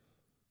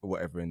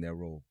whatever in their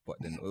role. But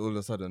then all of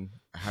a sudden,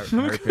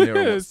 Harry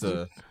Pinero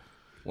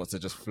wants to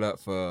just flirt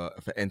for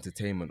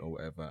entertainment or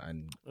whatever,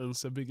 and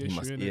It's a big he issue,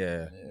 must, innit?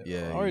 yeah. he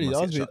Already,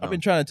 must get shut I've been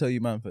down. trying to tell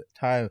you, man, for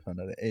time, man,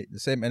 that the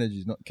same energy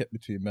is not kept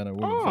between men and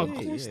women. Oh, fam.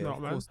 of course not,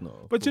 of man. course not,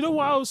 of But you course know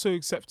what I not. also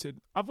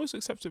accepted? I've also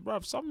accepted,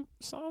 bruv, some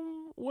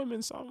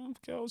women, some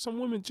girls, some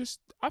women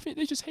I think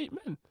they just hate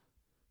men.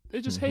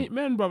 They just hate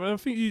men, bruv. And I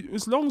think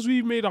as long as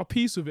we made our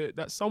peace with it,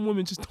 that some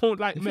women just don't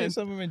like You men. think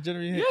some women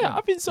generally hate Yeah, men?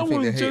 I think some I think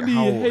women they hate generally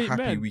how hate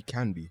happy men. we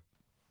can be.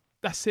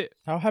 That's it.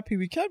 How happy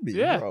we can be.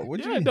 Yeah, bro. What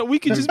do you yeah, mean? that we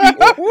could just be.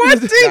 What do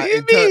Like,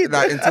 you mean?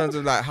 like in terms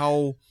of like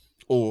how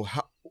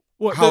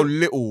What, how the-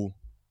 little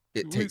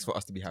it takes for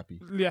us to be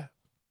happy. Yeah.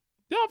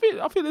 Yeah,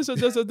 I think there's a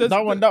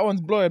that one's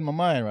blowing my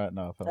mind right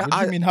now. Fam. What do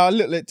I- you mean? How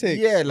little it takes?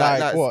 Yeah,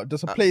 like what?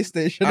 Just a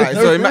PlayStation. Alright,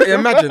 so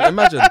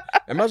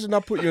imagine I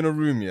put you in a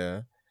room,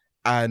 yeah,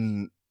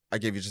 and I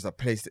gave you just a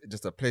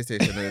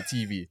PlayStation and a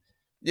TV.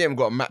 You haven't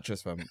got a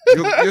mattress, fam.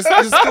 You're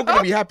still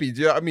gonna be happy.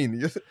 Do you know what I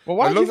mean? Well,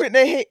 why as do you long think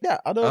they hate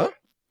that? I don't. Huh?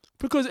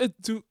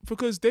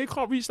 because they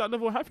can't reach that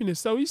level of happiness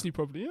so easily,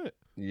 probably. Yeah.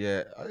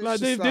 Yeah, it's Like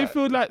just they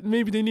feel like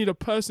maybe they need a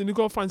person. They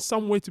gotta find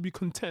some way to be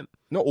content.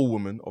 not all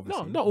women,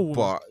 obviously. not all women.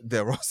 but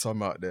there are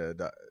some out there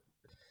that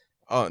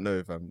I don't know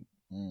if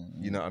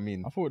you know what I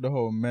mean. I thought the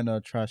whole men are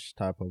trash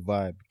type of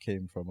vibe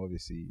came from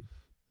obviously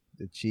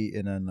the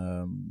cheating and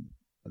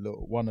a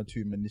little one or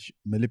two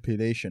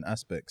manipulation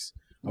aspects.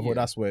 I thought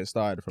that's where it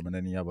started from, and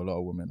then you have a lot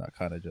of women that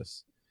kind of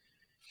just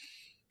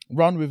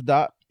run with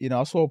that. You know,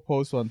 I saw a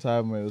post one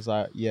time where it was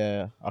like,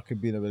 yeah, I could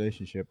be in a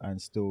relationship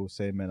and still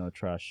say men are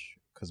trash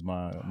because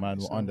my man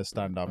will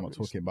understand that I'm not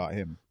talking about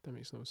him. That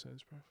makes no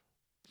sense, bro.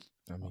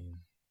 I mean,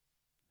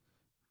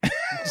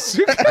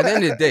 at the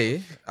end of the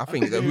day, I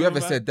think that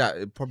whoever said that,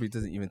 it probably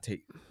doesn't even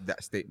take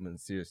that statement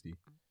seriously.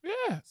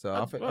 Yeah. So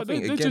I think they're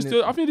again,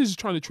 I think they're just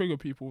trying to trigger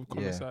people with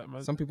comments like that,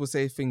 man. some people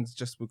say things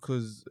just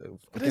because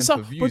But again, then,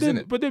 for views,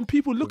 innit? but then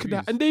people look For at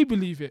that views. and they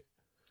believe it.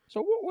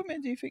 So what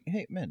women do you think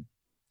hate men?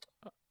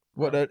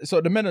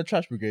 So the men are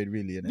trash brigade,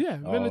 really, innit? Yeah,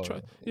 men are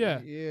trash.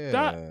 Yeah. Yeah.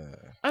 That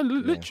and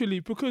literally,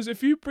 because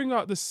if you bring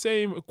out the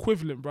same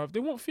equivalent, bruv, they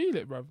won't feel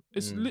it, bruv.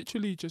 It's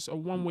literally just a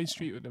one-way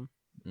street with them.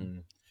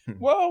 Mm.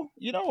 Well,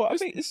 you know what? I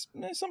think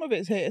some of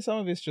it's hate, some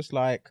of it's just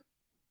like,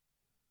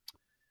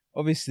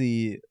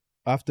 obviously,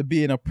 after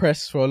being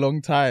oppressed for a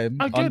long time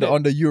I get it.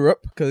 under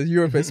Europe, because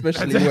Europe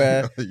especially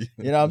where, you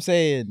know what I'm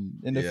saying,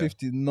 in the Yeah.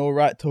 50s, no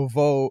right to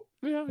vote.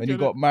 Yeah, I When get you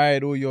got it.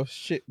 married, all your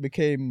shit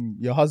became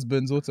your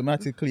husband's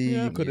automatically.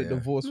 Yeah. You couldn't Yeah.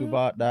 divorce Yeah.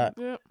 without that.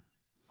 Yeah.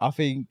 I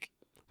think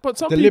But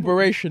some the people,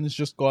 liberation's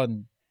just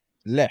gone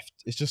left.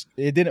 It's just,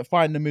 it didn't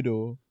find the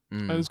middle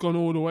and it's gone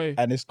all the way.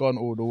 and it's gone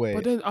all the way.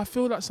 But then I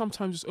feel like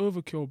sometimes it's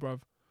overkill, bruv.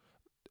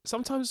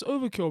 Sometimes it's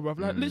overkill, bruv.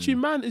 Like, literally,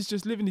 man is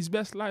just living his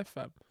best life,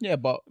 fam. Yeah,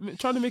 but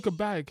Trying to make a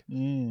bag.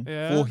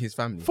 Yeah. For his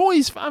family. For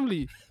his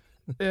family.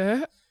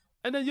 Yeah.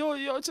 And then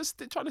you're just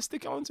trying to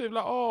stick it onto him.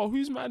 Like, oh,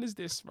 whose man is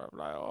this, bruv?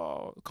 Like,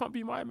 oh, it can't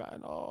be my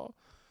man. Oh.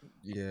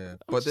 Yeah, I'm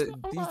but just these like-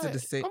 are I'm the like-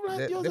 same. I'm like,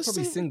 They're you're the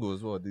probably same- single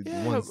as well. The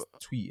Yeah, ones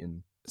but-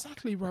 tweeting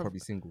Exactly, bruv. probably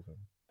single. Fam.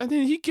 And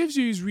then he gives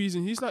you his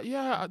reason. He's like,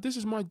 yeah, this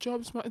is my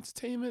job. It's my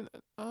entertainment.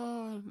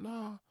 Oh,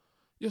 no.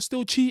 You're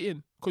still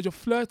cheating because you're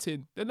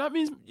flirting. Then that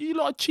means you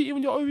lot are cheating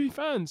with your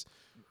OnlyFans.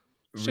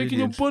 Shaking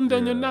your bunda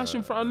and your nash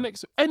in front of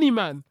next any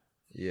man.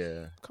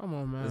 Yeah. Come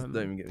on, Just man.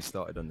 don't even get me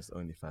started on this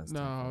OnlyFans. thing, No,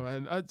 fam.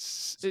 man.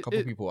 A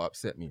couple people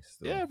upset me.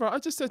 Still. Yeah, bro. I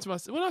just said to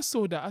myself when I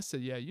saw that, I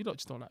said, "Yeah, you lot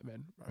just don't like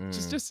men." Bro.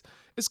 Mm. Just,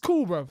 it's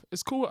cool, bro.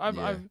 It's cool.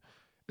 Yeah.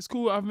 It's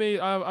cool.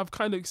 I've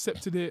kind of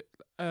accepted it,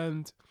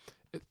 and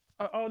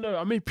I don't know.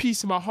 I made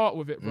peace in my heart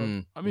with it, bro.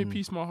 Mm. I made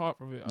peace in my heart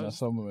with it. yeah,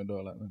 some women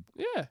don't like them.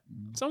 Yeah,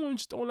 some women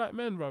just don't like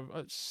men, bro.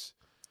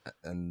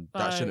 And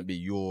that shouldn't be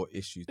your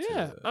issue.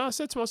 Yeah, and I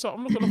said to myself,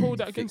 I'm not gonna hold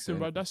that against fix him,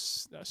 bro. it.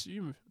 That's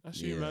you. That's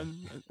you, Yeah. man.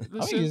 I think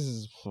Listen, this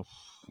is,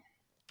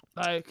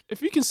 like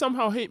if you can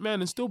somehow hate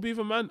men and still be with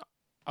a man,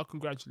 I'll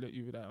congratulate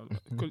you with that.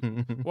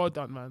 'Cause- well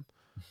done, man.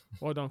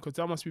 Well done, because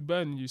that must be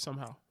burning you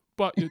somehow.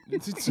 But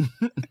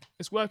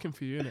it's working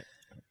for you, innit?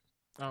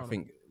 I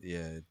think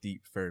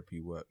deep therapy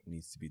work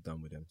needs to be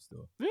done with them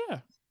still. Yeah,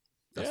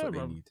 That's Yeah, what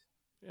bro. they need.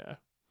 yeah.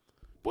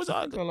 But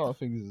I think a lot of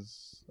things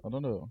is, I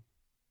don't know.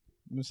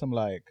 Some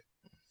like,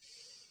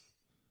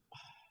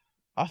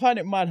 I find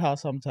it mad how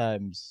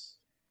sometimes,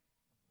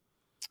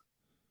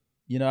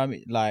 you know what I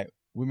mean? Like,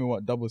 women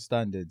want double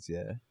standards,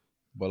 yeah?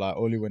 But like,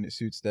 only when it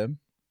suits them.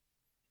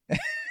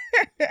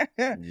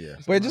 Yeah.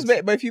 But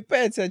but if you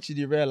pay attention,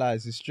 you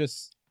realize it's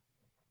just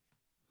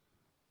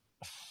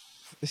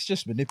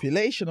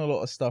manipulation. A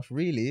lot of stuff,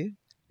 really.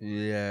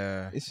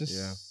 Yeah. It's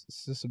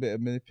just a bit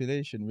of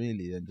manipulation,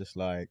 really, and just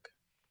like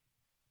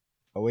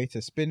a way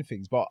to spin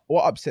things. But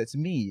what upsets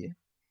me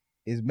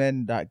is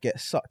men that get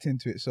sucked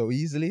into it so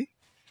easily,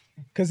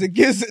 because it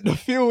gives it the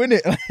feel,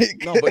 innit?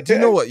 Like, No, but do you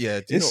know what? Yeah.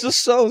 Do you it's know,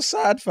 just so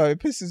sad, fam. It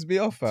pisses me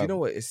off, fam. do you know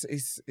what?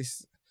 It's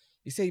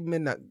you say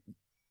men that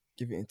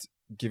give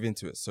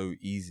into it so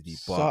easily,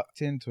 but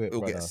sucked into it, it'll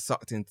brother. get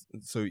sucked in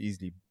so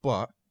easily.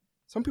 But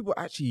some people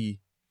actually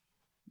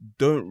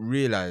don't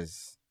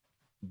realize,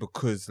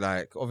 because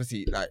like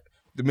obviously like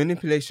the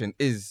manipulation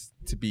is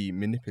to be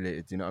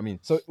manipulated. You know what I mean?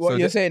 So what So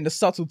you're the- saying, the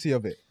subtlety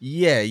of it.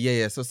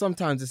 Yeah. So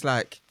sometimes it's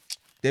like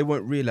they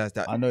won't realize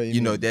that. I know what you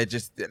you know mean. they're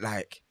just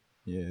like.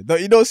 Yeah,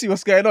 you don't see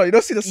what's going on. You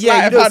don't see the sleight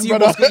Yeah, you of don't hand, see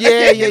brother. what's you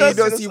don't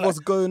the see sleight- what's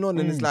going on,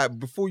 and it's Mm. like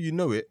before you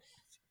know it,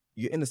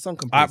 you're in a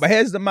sunken place. Alright, but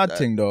here's the mad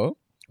thing though.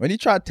 When you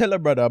try to tell a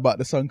brother about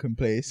the sunken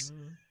place,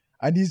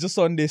 and he's just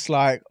on this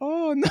like,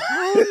 oh no,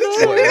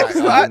 What,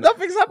 like,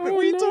 nothing's happening.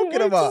 What are you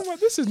talking about?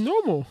 This is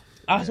normal.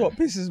 That's what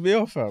pisses me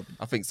off, fam.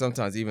 I think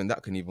sometimes even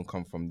that can even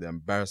come from the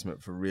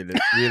embarrassment for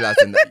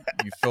realizing that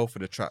you fell for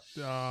the trap.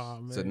 Ah,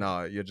 man. So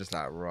now you're just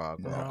like, rah,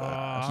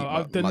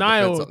 bro.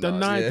 Denial,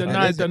 deny, And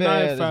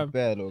there's fam.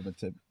 bare little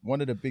bit. One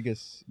of the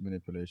biggest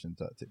manipulation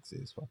tactics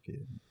is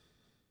fucking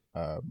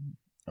a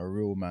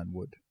real man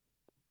would.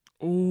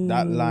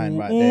 That line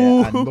right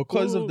there, and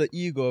because of the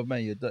ego of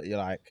man, you're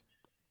like,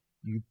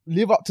 you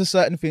live up to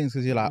certain things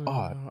because you're like,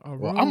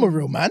 well, I'm a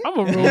real man. I'm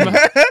a real man.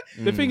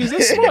 The thing is,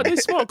 they're smart. They're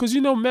smart because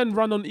you know men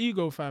run on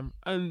ego, fam,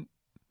 and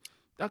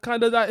that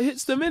kind of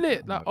hits them in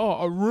it. Like,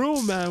 a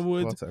real man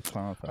would. What a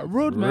clown, fam. A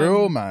real man.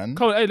 Real man.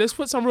 Come on, hey, let's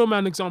put some real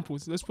man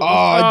examples. Let's put.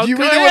 Do you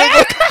really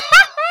want?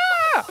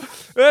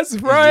 Let's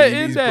throw it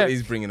in there.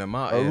 He's bringing them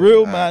out. A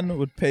real man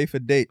would pay for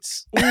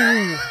dates.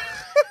 Ooh.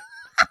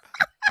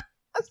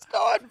 Let's go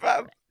on,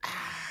 fam.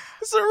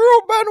 It's a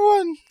real man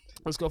one.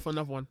 Let's go for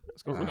another one.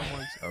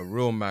 A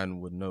real man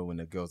would know when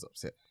a girl's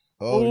upset.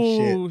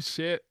 Oh shit.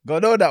 shit.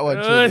 Gotta know that one,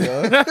 Chidi,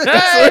 yo.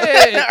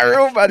 Hey, A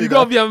real man, you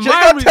gotta be a She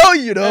man. gotta tell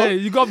you, though. Hey,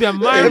 you gotta be a If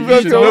man.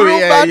 you're should a know, real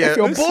yeah, man, yeah. if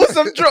your balls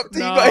have dropped,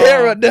 you Nah. got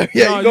hair on them.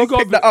 Yeah, Nah, you gotta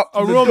pick that up. a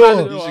from the real door.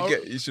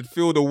 man- You should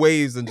feel the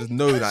waves and just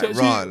know that,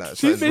 rah, like, she's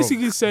something's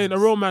basically wrong. saying a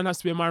real man has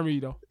to be a man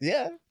reader.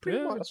 Yeah, pretty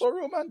Yeah. much. That's what a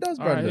real man does,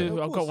 All right, Brandon. here,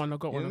 of I've got course. one.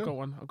 You know.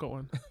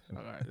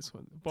 All right, this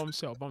one.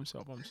 Bombshell.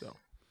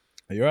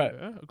 Are you right?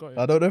 Yeah, I got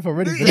I it. don't know if I'm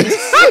ready for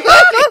this.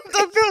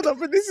 The build up,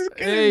 but this is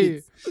Hey,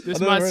 crazy. this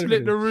don't might know split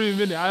anything. the room,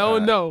 innit? I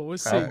don't know. We'll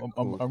see.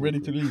 I'm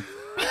ready to leave.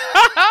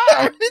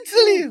 I'm ready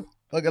to leave.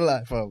 Not gonna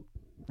lie, fam.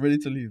 Ready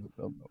to leave.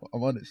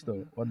 I'm on it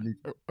still. On leave.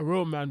 A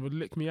real man would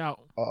lick me out.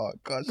 Oh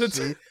gosh,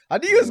 see? I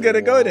knew you was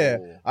gonna go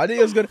there. I knew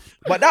you was gonna.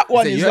 But that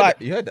one So is you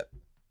like, heard that?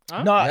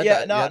 Huh? no, You heard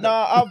yeah, that? no, You heard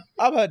no.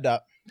 I've heard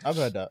that. I've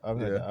heard that.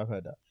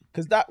 Yeah.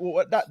 Because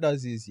what that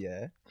does is,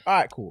 yeah. All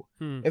right, cool.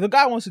 Hmm. If a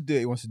guy wants to do it,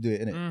 he wants to do it,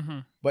 innit? Mm-hmm.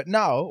 But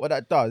now, what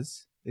that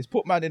does is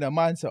put man in a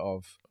mindset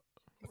of.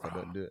 If I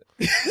don't do it.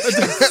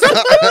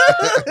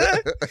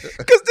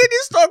 Because then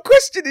you start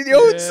questioning your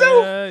own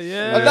self.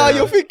 Yeah. And now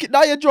you're thinking,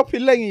 now you're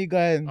dropping Lengy, you're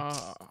going,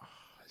 Ah.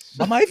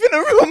 am I even a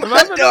real man? Am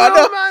I even a No,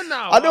 real man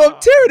now? I know I'm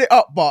tearing it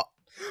up, but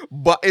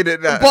But in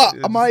it, that.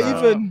 am I like-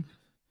 even?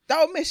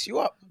 That'll mess you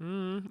up.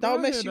 Mm, That'll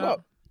I mess hear you that.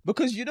 up.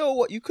 Because you know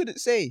what you couldn't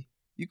say?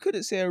 You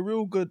couldn't say a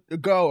real good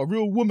girl, a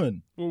real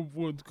woman.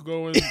 Would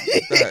go in.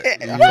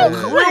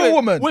 A real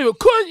woman. Wait,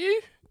 couldn't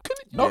you?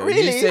 Not Yeah,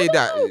 really. You say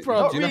that.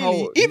 bro. Not do you know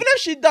really. how? Even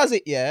if she does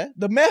it, yeah,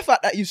 the mere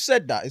fact that you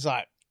said that is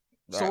like,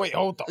 so wait,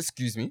 hold on.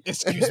 Excuse me.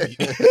 Excuse me.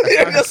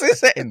 That's what I'm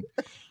saying.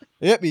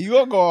 Yep, you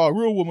gotta go, a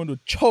real woman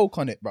would choke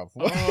on it, bruv.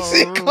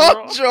 You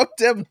can't drop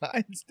them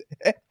lines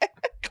there.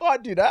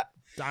 Can't do that.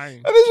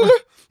 Dang. I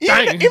mean,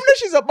 Dang. even if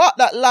she's about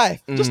that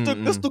life, just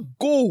Mm, the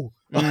goal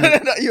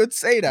that you would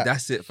say that.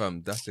 That's it,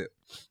 fam. That's it.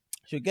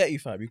 She'll get you,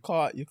 fam. You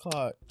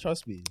can't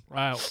trust me.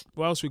 Right.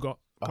 What else we got?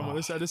 Come on,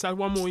 let's have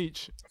one more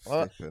each.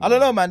 Well, I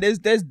don't know, man. There's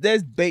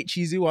bait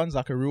cheesy ones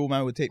like a real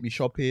man would take me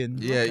shopping.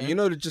 Yeah, you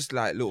know, just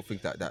like little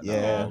things like that.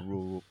 Yeah.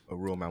 Like, a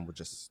real man would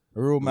just.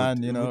 A real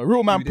man, would a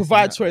real man do this and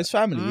provides that, for his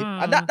family,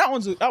 and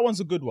that one's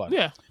a good one.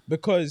 Yeah.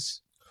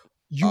 Because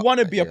you want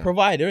to be a yeah.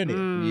 provider, innit?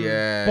 Mm.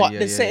 Yeah. But yeah, at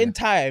the yeah, same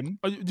time,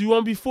 Do you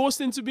want to be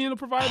forced into being a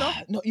provider?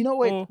 no, you know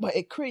what? Or- But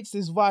it creates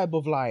this vibe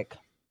of like,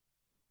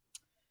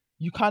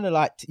 you kind of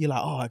like, you're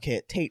like, oh,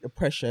 okay, take the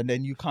pressure, and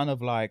then you kind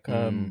of like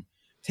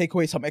take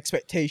away some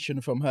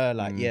expectation from her,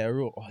 like, yeah,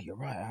 real, oh, you're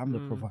right, I'm the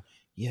provider.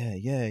 Yeah.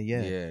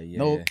 Yeah.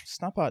 No,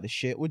 snap out the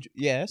shit. Would you?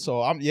 Yeah,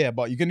 so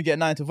but you're gonna get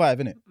 9 to 5,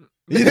 innit?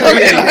 You know what I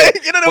mean?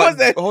 Like, you know the ones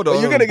there. Hold but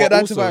on, you're gonna get but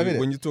 9 to also, 5, innit?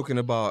 when you're talking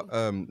about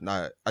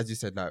like as you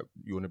said, like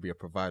you want to be a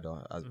provider,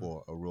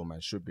 or a real man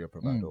should be a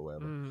provider or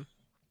whatever.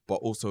 But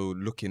also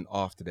looking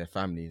after their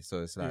family.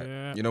 So it's like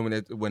you know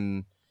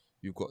when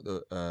you've got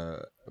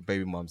the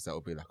baby moms that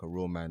will be like a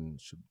real man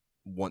should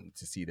want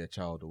to see their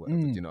child or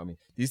whatever. Do you know what I mean?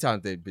 These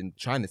times they've been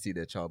trying to see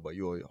their child, but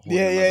you're holding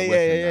them as a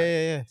weapon.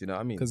 Yeah. Do you know what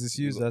I mean? Because it's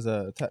used as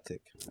a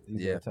tactic.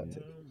 Yeah.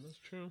 That's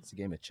true. It's a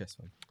game of chess,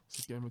 man.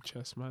 It's a game of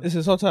chess, man. This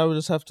is sometimes we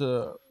just have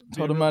to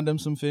tell the real. man them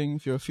something.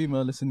 If you're a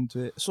female listening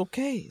to it, it's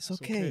okay. It's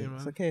okay, okay. man.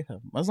 It's okay.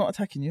 Man's not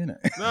attacking you, innit?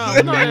 No,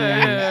 I'm not,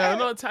 I'm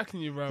not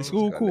attacking you, bro. It's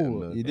all gotta let them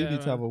cool. know. You do Yeah,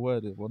 need to man. have a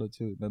word with 1 or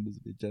 2 members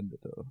of the gender,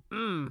 though.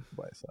 Mm.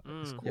 But it's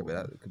cool. Yeah, but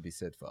that could be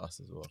said for us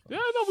as well. Yeah,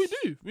 no,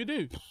 we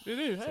do.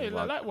 Hey,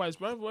 vibe. likewise,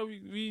 bro. Well,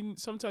 we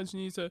sometimes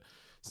we need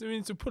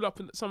to pull up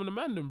some of the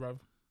mandem, bro.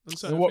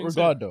 In what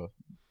regard, though?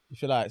 You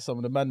feel like some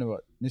of the men are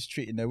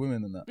mistreating their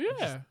women and that?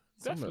 Yeah,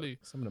 definitely.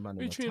 Some of the man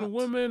Be treating a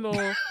woman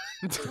or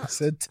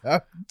Said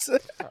that.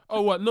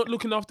 oh what? Not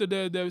looking after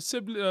their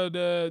sibling,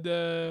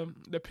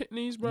 the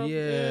pitneys, bro.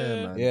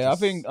 Yeah, man. Yeah, I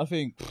Just-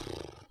 think.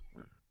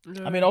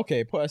 Yeah. I mean,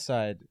 okay. Put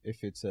aside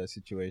if it's a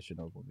situation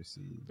of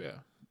obviously yeah.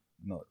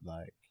 not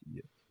like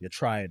you're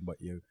trying, but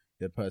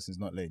the person's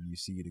not letting you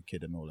see the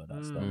kid and all of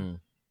that stuff.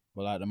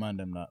 But like the man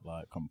them that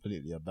like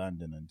completely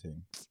abandon and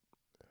thing.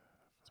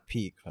 It's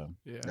peak, fam.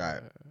 Yeah.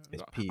 Right.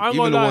 It's peak. I'm Even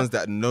gonna the lie. ones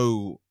that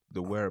know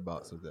the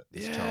whereabouts of that.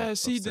 Yeah,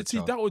 see,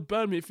 that would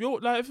burn me. If it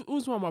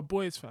was one of my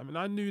boys, fam, and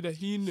I knew that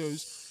he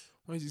knows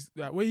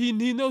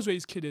he knows where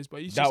his kid is,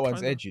 but he's That just one's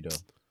kinda, edgy though.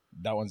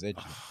 That one's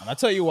edgy, and I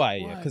tell you why.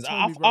 Yeah, Why? because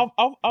Tell me, bro.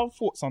 I've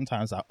thought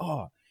sometimes like,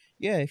 oh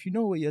yeah, if you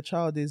know where your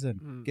child is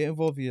and get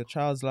involved in your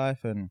child's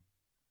life and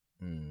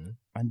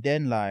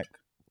then like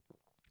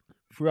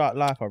throughout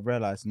life, I've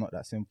realized it's not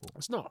that simple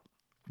It's not.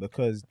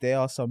 because there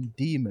are some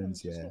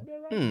demons. Yeah,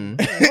 Hold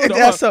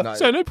there are on, some. No.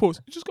 so no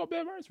pause. You just got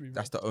bare rights, bro.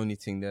 That's the only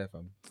thing there,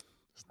 fam.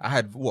 I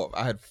had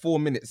 4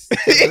 minutes.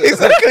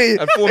 Exactly.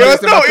 And 4 There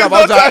minutes was to myself.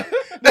 I was like,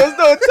 there was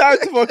no time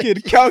to fucking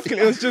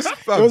calculate. It was just,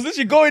 it was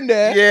literally going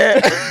there. yeah.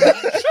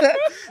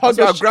 hug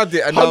So I a, grabbed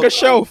it and hug now- a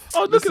shelf.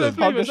 Oh, look at the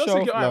Listen, hug flavors. a That's a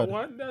shelf, good blood.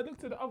 one. Then look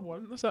to the other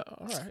one. That's like,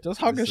 all right. Just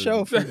hug a Listen.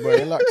 shelf, bro.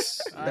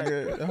 Relax. Hug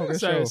a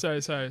shelf.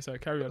 Sorry.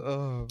 Carry on.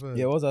 Oh, man.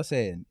 Yeah, what was I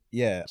saying?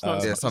 Yeah.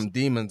 not- There's some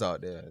demons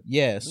out there.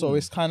 Yeah, so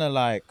it's kind of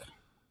like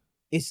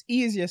it's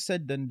easier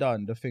said than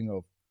done. The thing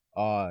of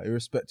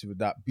irrespective of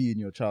that, be in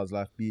your child's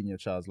life,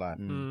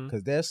 Mm.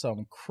 because there's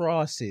some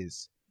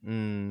crosses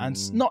Mm.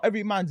 and not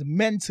every man's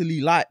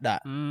mentally like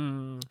that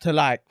to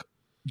like.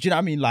 Do you know what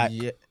I mean? Like,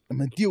 Yeah. I'm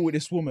gonna deal with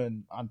this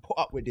woman and put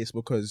up with this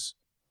because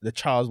the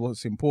child's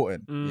what's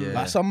important. Yeah.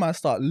 Like, some man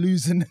start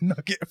losing the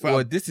nugget. Fam.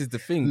 Well, this is the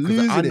thing. 'Cause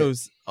Losing I it. know,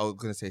 I was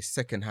gonna say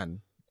secondhand,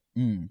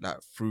 Mm.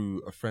 like through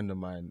a friend of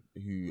mine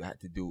who had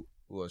to do.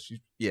 Well, she's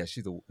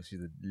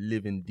a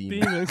living demon,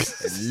 Demon.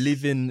 a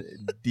living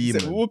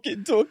demon.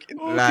 Walking, talking,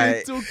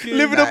 Like,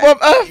 living like- above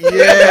earth.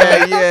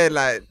 yeah.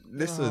 Like,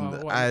 listen,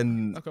 Oh, what,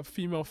 and like a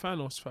female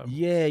Thanos, fam.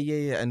 yeah.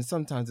 And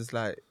sometimes it's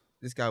like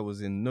this guy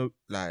was in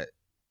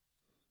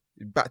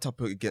backed up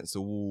against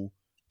the wall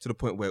to the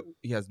point where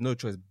he has no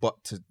choice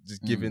but to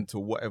just give in to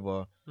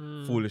whatever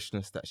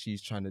foolishness that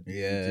she's trying to do. Do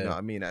you Yeah. know what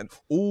I mean? And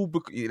all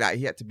like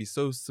he had to be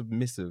so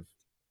submissive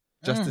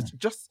just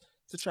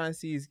to try and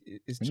see his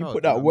When child. you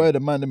put that word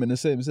and man them in the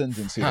same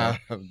sentence, you know,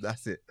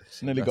 That's it.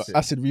 she nearly That's got it.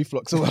 acid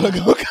reflux a while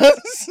ago.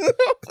 Cause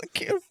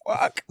fucking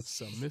fuck.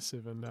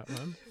 Submissive in that,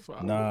 man.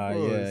 Fuck. Nah,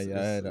 Bro, yeah, it's- I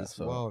heard that. it's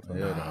so, wild, I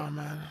man. heard that. Oh,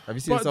 man. Have you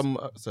seen But- some?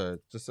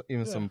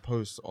 Some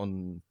posts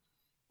on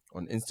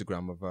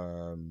Instagram of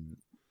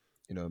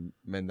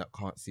men that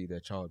can't see their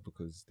child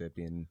because they're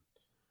being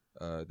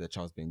their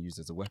child's being used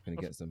as a weapon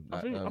against them. I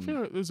Like, think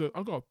like there's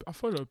I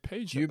follow a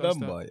page. Do you that does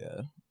remember,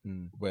 yeah,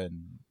 mm,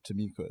 when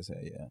Tamika was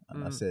here, yeah,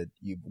 and I said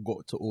you've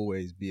got to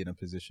always be in a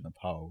position of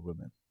power with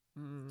women.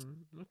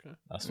 that. Okay.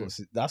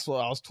 That's what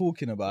I was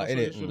talking about, That's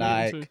what innit? you should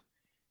Like, listen to.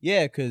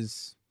 yeah,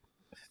 because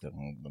they're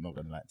not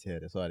gonna like to hear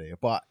this, are they?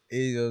 But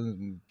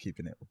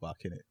keeping it back,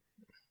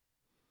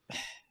 innit?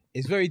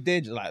 It's very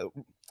dangerous. Like,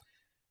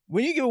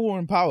 when you give a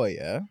woman power,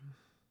 yeah,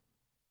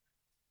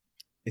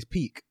 it's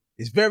peak.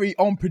 It's very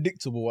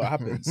unpredictable what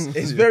happens.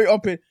 It's very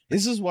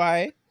This is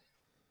why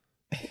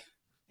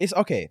it's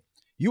okay.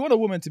 You want a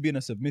woman to be in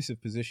a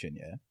submissive position,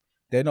 yeah?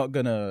 They're not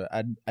gonna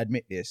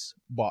admit this,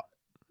 but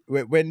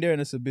when they're in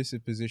a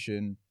submissive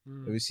position,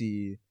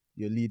 obviously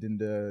you're leading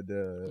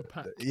the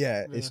pack.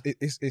 yeah.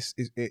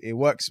 It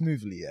works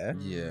smoothly, yeah.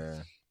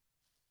 yeah,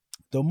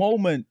 The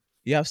moment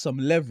you have some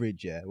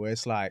leverage, yeah, where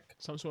it's like,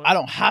 Some sort I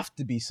don't have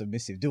to be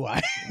submissive, do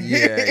I?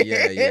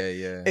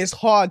 yeah. It's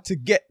hard to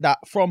get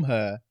that from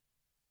her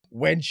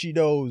when she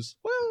knows,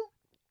 well,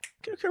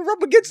 can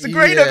rub against the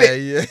grain of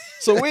it. Yeah.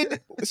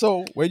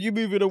 So when you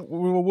move with a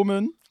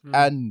woman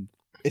and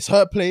it's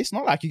her place,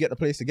 not like you get the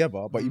place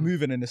together, but you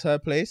move in and it's her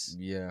place,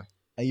 Yeah.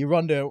 and you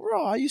run there,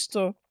 I used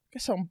to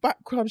get some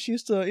background. She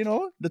used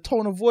to, the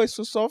tone of voice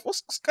was soft.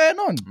 What's going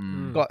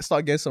on?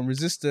 Start getting some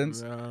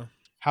resistance. Yeah.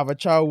 Have a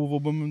child with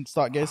a woman,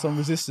 start getting some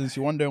resistance.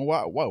 You're wondering,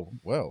 well,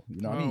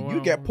 you know what I mean?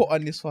 You get put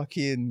on this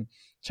fucking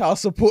child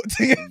support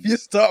thing if you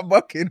start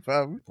bucking,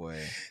 fam.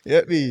 Boy. You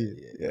get me?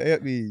 You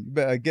get me? You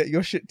better get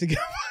your shit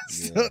together.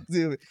 Start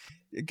doing it.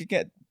 It can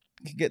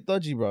get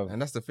dodgy, bro.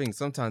 And that's the thing.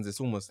 Sometimes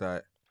it's almost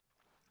like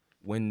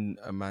when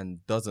a man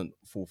doesn't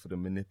fall for the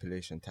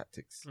manipulation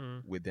tactics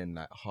within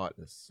like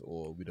heartless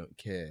or we don't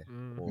care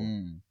or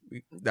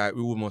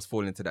we almost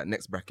fall into that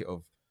next bracket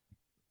of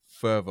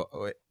further.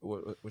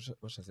 What should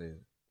I say?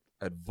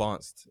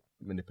 Advanced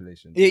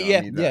manipulation. You know what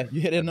I mean? Like,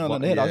 You hit it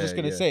on the head. I was just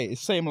gonna yeah. say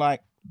it's same like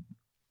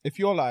if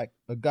you're like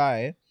a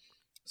guy,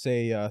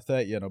 say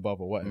 30 and above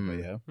or whatever,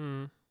 yeah,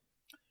 and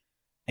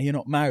you're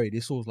not married.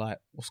 It's all like,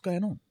 what's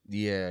going on?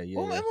 Yeah.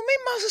 Well, maybe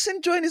man's just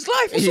enjoying his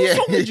life. What's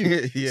wrong with you?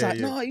 It's like,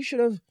 yeah. no, you should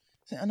have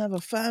have a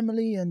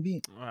family and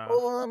be. Wow.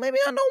 Oh, maybe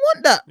I don't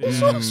want that. What's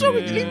wrong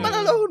with you? Leave man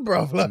alone,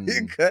 bro. Like,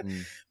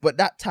 but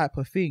that type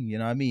of thing, you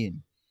know what I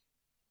mean?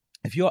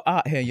 If you're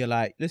out here and you're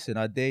like, listen,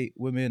 I date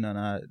women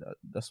and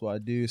that's what I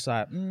do. It's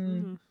like,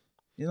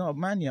 you're not a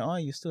man yet, are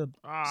you? Still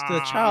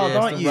a child, Yeah,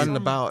 aren't still you? running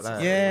about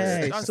like,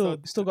 Yeah, That's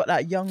still got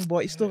that young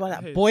boy. You still got I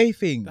that hate- boy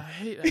thing. I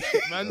hate that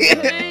shit, man.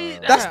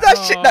 That's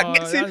that shit that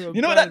gets in.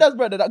 You know what that does,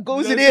 brother? That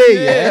goes in here,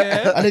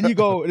 yeah. And then you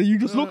go, and you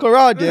just look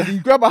around, yeah. And you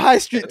grab a high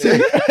street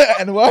thing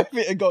and wipe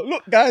it and go,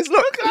 look, guys,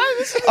 look.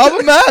 I'm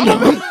a man. I'm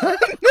a man.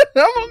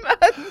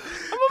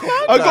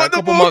 I Like, got a the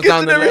couple months mortgage down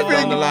and the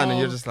everything. line, and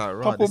you're just like,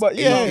 right, Couple this months-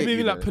 yeah. idiot, Maybe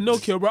you like know.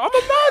 Pinocchio, bro. I'm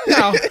a man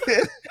now.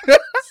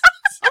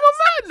 I'm a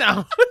man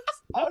now.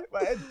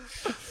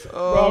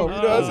 Bro, you know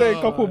what I'm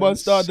saying? Couple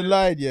months down the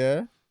line,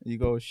 yeah. You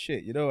go,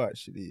 shit,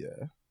 actually,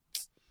 yeah.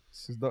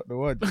 This is not the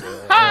one.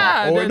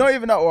 Yeah. Or Then- not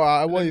even that one.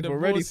 I And wasn't then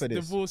even ready for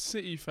this. Divorce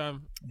City,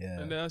 fam.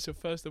 Yeah. And then that's your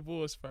first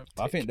divorce, fam.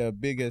 But I think the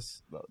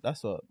biggest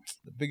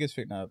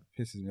thing that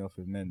pisses me off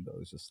with men though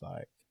is just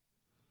like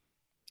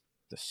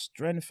the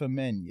strength for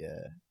men.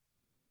 Yeah,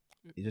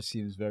 it just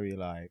seems very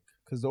like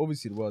because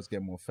obviously the world's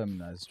getting more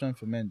feminized. The strength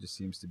for men just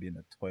seems to be in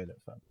the toilet,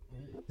 fam.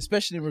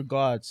 Especially in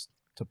regards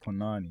to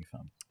punani,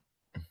 fam.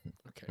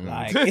 Okay.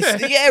 Like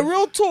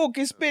real talk.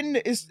 It's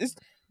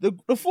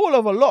the fall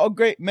of a lot of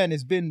great men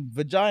has been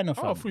vagina,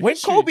 fam. through When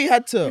history. Kobe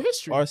had to Through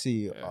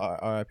history.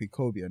 RIP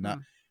Kobe and that.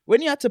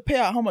 When he had to pay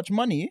out how much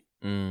money.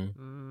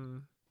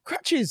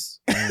 Crutches.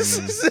 It's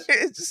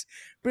just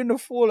been the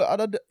fall.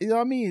 You know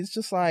what I mean? It's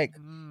just like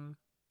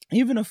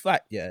even the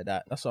fact,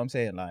 that's what I'm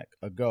saying. Like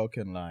a girl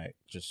can like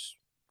just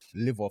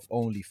live off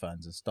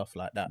OnlyFans and stuff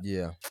like that.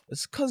 Yeah.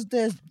 It's because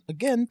there's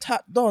again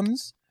tap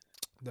dons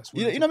That's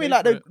You know what I mean?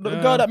 Like the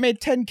girl that made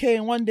 10K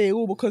in one day,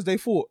 all because they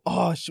thought,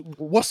 oh,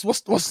 what's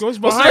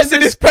behind rest in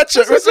this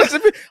picture?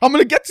 I'm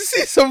gonna get to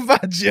see some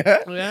vag, yeah.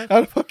 Yeah.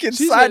 And fucking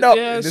She's sign a- up.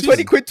 yeah,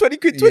 20 quid, 20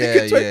 quid, 20 Yeah,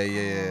 quid, 20.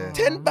 yeah.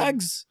 10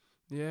 bags.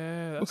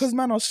 Yeah. Because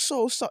man are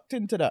so sucked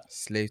into that.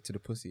 Slave to the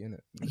pussy, innit?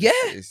 Yeah.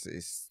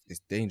 It's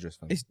dangerous,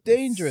 fam. It's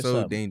dangerous,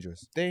 So fam.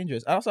 dangerous.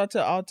 Dangerous. And also,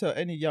 I'll tell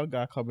any young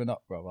guy coming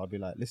up, bro. I'll be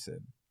like,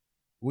 listen,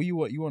 what you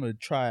want? You want to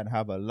try and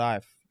have a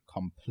life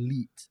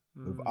complete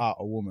without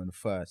a woman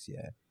first,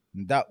 yeah.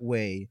 And that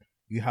way,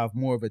 you have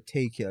more of a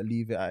take it or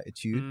leave it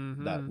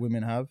attitude that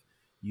women have.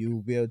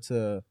 You'll be able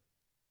to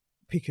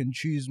pick and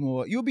choose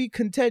more. You'll be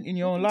content in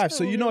your own life.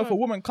 So you know, if a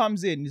woman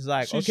comes in, it's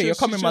like, okay, you're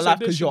coming in my life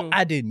because you're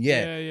adding,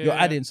 you're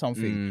adding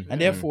something, and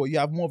therefore you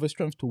have more of a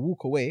strength to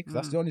walk away because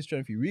that's the only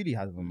strength you really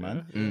have,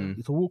 man.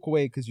 To walk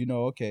away because you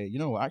know, okay, you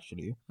know what,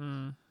 actually.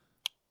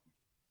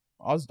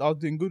 I was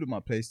doing good with my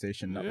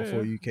PlayStation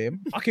before you came.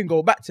 I can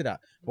go back to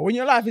that. But when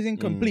your life is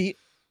incomplete,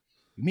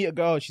 you meet a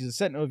girl, she's the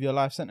center of your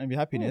life, center of your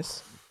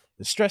happiness.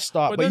 The stress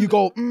starts, but you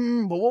go,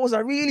 but what was I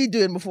really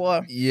doing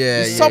before?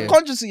 Yeah.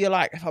 Subconsciously, you're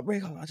like, if I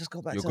break up, I'll just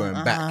go back You're to going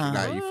back.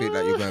 Like you feel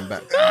like you're going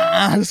back.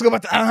 let's go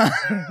back to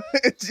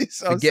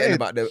Forgetting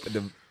about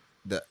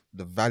the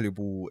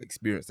valuable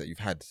experience that you've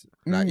had.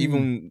 Like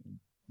even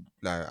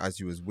like as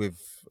you was with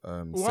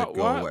said girl or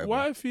whatever.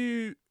 What if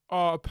you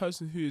are a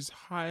person who's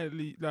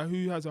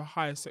who has a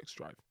higher sex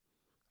drive,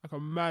 like a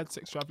mad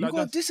sex drive? You Like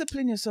gotta that's-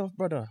 discipline yourself,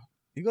 brother.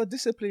 You gotta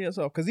discipline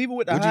yourself because even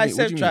with the What do high you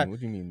sex drive, mean? What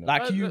do you mean?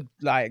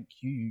 like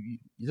you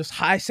just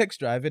high sex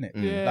drive, innit?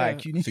 Yeah.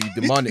 Like you need, So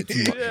you demand it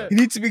too much. Yeah. you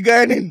need to be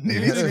going in. You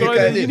need to be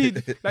going you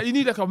in.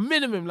 need like a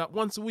minimum like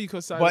once a week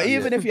or something. But like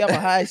even that. if you have a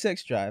high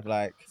sex drive,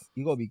 like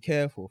you gotta be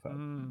careful,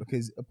 fam,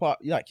 because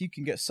like you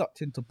can get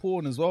sucked into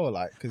porn as well,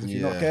 like because if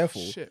you're not Yeah.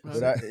 careful, Shit,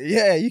 man.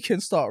 yeah, you can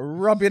start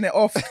rubbing it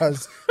off,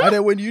 cause and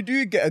then when you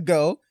do get a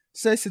girl,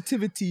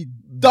 sensitivity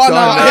done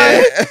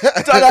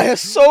out here,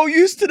 so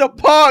used to the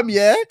palm,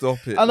 yeah,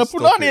 Stop it. and the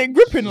stop punani it. ain't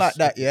gripping like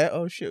that, yeah.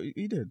 Oh shit, what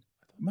you did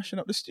mashing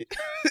up the street,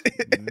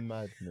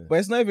 Madness. but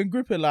it's not even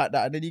gripping like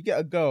that, and then you get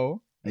a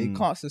girl and you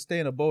can't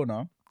sustain a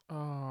boner.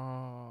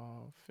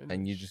 finish.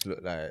 And you just look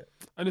like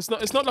And it's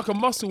not like a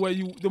muscle where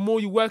the more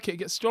you work it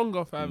gets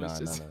stronger, fam. It's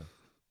just,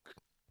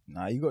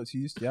 Nah, you got to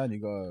use it, and you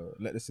gotta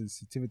let the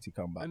sensitivity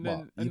come back. And But then-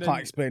 you and can't then-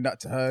 explain that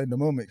to her in the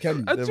moment, can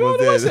you? Do you know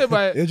what I say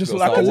by You're just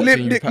Gotta like a start limp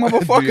watching dick you do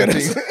your motherfucker.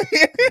 thing.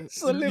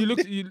 It's a limp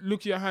dick. you look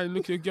at your hand,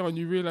 look at your girl, and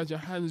you realize your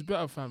hand's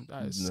better, fam.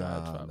 That is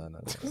sad, fam. No.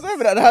 It's not even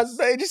that that's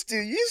better. You just too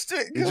used to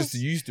it. You're just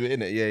used to it,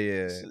 innit?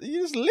 Yeah.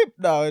 You just limp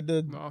now. And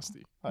then,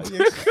 Nasty. How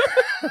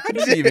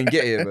did you even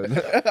get here,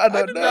 man? I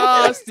don't know.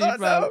 Nasty, I don't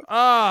fam. know.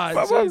 Ah,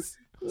 Fam, jeez.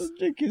 I'm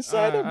drinking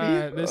cider,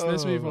 Alright, me.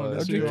 let's move on. man.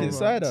 Let's I'm move drinking on.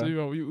 cider. Let's move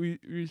on. We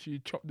usually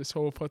chop this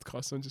whole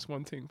podcast on just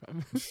one thing,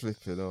 fam.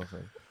 Flipping off,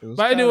 man.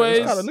 But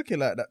anyways- kind of looking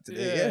like that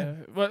today. Yeah.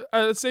 But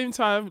at the same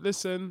time,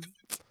 listen,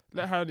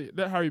 let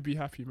Harry be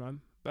happy,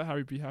 man. Let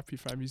Harry be happy,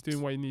 fam. He's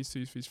doing what he needs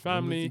to for his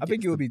family. I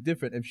think it would be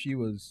different if she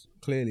was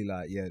clearly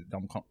like, yeah,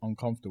 I'm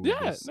uncomfortable with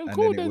Yeah, this. then and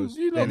cool, then it then was,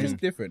 you lot then it's can-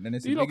 different. Then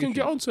it's You a lot big can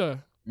get issue. onto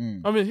her.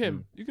 Mm. I mean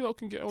him. You lot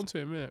can get onto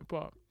him, innit?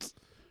 But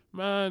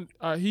man,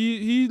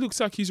 he looks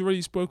like he's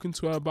already spoken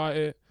to her about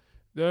it.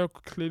 They're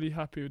clearly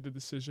happy with the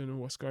decision and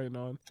what's going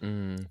on.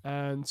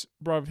 And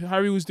bruv,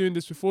 Harry was doing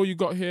this before you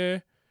got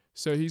here,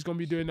 so he's gonna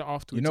be doing it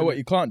afterwards. You know what innit?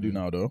 you can't do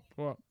now, though?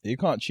 What? You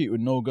can't cheat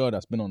with no girl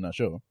that's been on that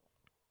show.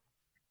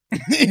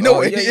 You know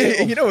what?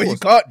 yeah, you know what you of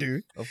can't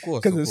do? Of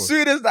course. Because as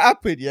soon as that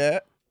happened, yeah,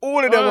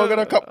 all of them are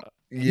gonna come.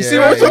 Yeah, You see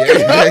what I'm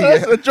talking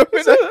about? So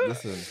dropping that.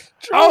 Listen,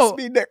 Trust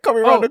me, they're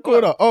coming around the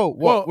corner. Oh,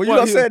 what you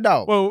not saying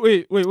now? Well,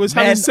 wait. Was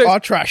Men having sex? are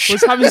trash.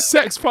 Was having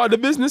sex part of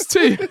the business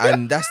too?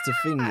 and that's the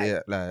thing, yeah,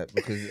 like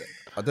because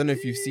I don't know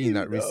if you've seen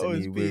that recently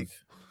it's big.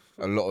 with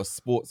a lot of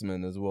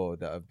sportsmen as well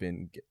that have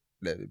been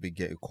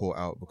getting caught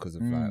out because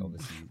of like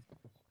obviously.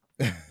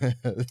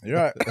 You're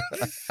right.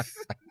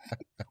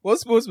 What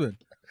sportsman?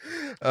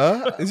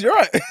 Huh? Is you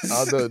right?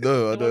 I don't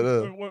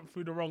know. Went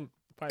through the wrong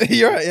pipe.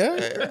 You're right,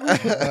 yeah?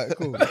 Alright,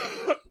 cool.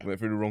 Went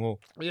through the wrong hole.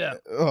 Yeah.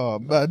 Oh,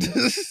 man.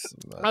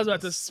 I was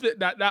about to spit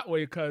that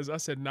way because I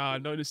said, nah,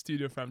 not in the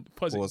studio, fam.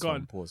 Deposit Pause, gone.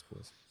 man, pause.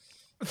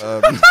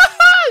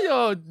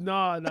 Yo,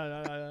 no.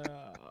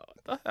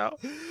 What the hell?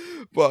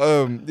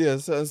 But yeah,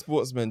 certain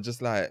sportsmen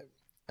just like,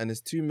 and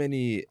there's too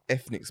many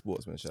ethnic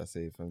sportsmen, should I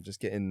say, from just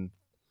getting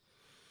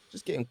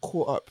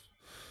caught up.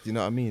 Do you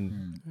know what I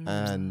mean?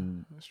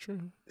 And That's true.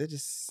 they're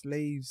just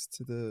slaves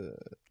to the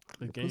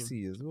game.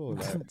 pussy as well.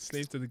 Like,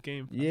 Slave to the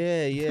game. fam.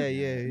 yeah.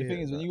 The thing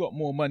is, when you got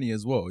more money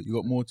as well, you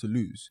got more to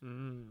lose.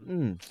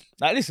 Mm.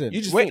 Like, listen,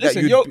 You just wait, think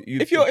that listen.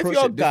 you'd If you're approach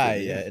a it guy,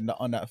 differently,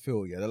 on that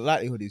field, the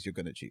likelihood is you're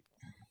gonna cheat.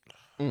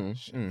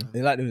 Mm.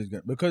 The likelihood is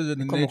gonna, because of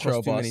the Come nature across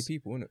of too us. many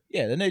people, innit?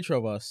 Yeah, the nature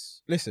of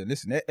us. Listen.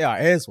 Yeah,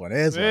 here's one.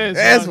 There's one.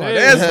 There's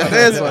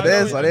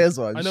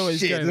one. I know where he's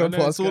Shit, going. they're I gonna know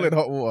put he's us all in going.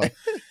 hot water.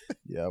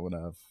 Yeah, I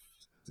wanna have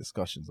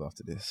discussions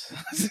after this.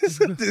 This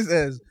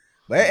is,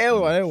 but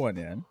everyone,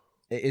 yeah.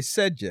 It is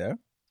said, yeah,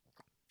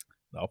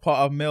 that a part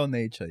of male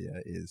nature, yeah,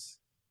 is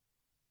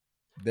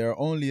they're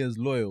only as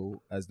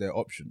loyal as their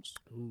options.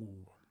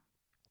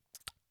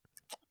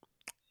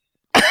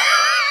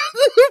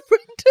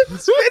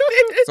 So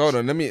hold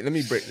on, let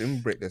me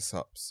break this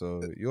up.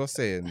 So you're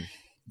saying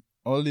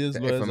Only as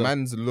that loyal if a as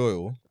man's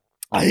loyal,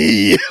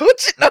 Aye,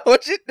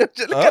 watch it. Look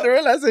at the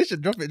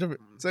realization. Drop it.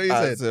 So you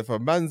said. so if a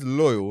man's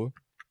loyal,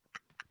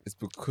 it's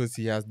because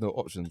he has no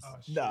options.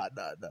 Nah.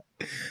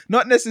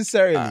 Not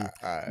necessarily.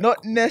 Alright.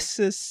 Not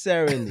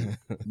necessarily.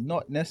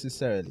 Not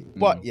necessarily.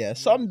 But yeah,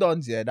 some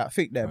dons, that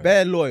think they're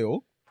bare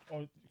loyal.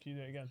 Oh, can you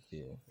do it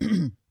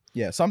again?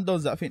 Yeah, some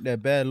dons that think they're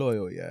bare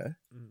loyal,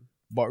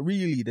 but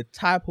really the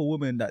type of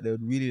woman that they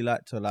would really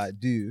like to like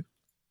do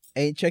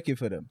ain't checking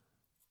for them.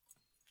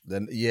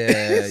 Then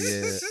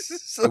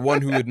the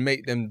one who would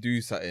make them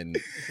do something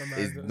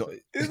is not.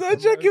 It's not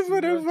checking for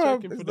them,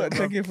 fam. checking It's for not them,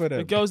 checking for The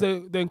them. girls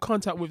they're in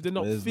contact with, they're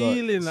not It's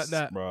feeling like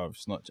that. Bro,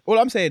 it's not. All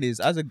I'm saying is,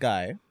 as a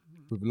guy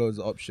with loads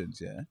of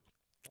options,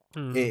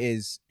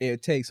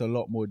 it takes a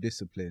lot more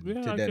discipline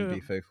Yeah, to I then get be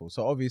it. faithful.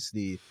 So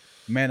obviously,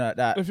 men at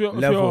that If you're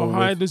level, a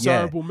high with-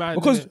 desirable man,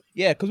 because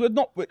innit? we're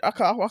not.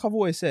 Like I've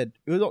always said,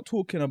 we're not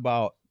talking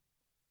about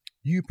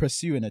you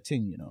pursuing a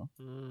thing. You know,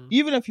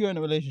 even if you're in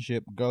a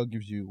relationship, girl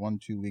gives you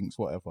 1-2 winks,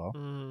 whatever.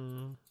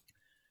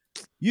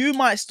 You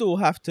might still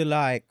have to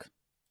like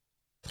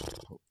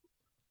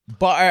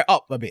butter it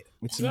up a bit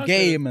with some Yeah, I get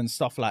game and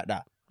stuff like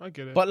that. I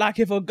get it. But like,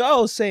 if a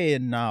girl's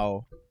saying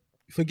now,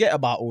 forget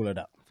about all of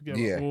that. forget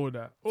Yeah. about all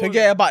that. All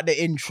Forget that. about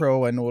the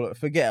intro and all.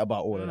 Forget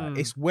about all of that.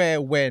 It's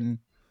where, when,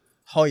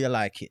 how you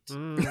like it.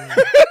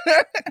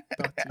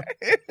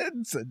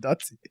 It's a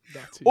dirty.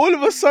 All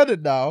of a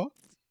sudden now,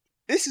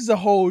 this is a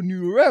whole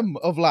new realm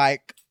of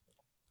like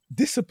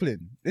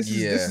discipline. This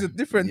is a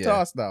different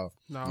task now.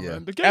 Nah, Yeah.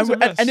 man. The game's a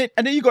mess. And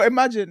then you got to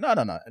imagine. No.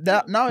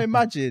 Now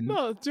imagine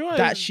No, do I?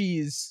 that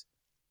she's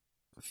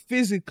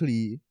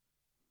physically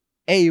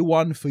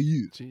A1 for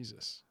you.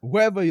 Jesus.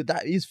 Whoever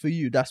that is for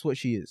you, that's what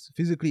she is.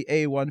 Physically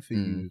A1 for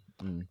you.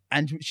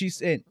 And she's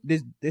saying,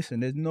 there's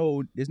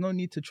no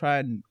need to try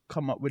and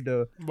come up with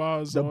the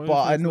Bars bar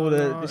or and all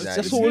anything. the. No, It's it's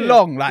just here. all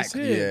long. Like It's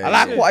here. I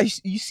like It's what here.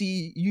 you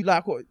see. You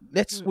like what?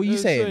 What you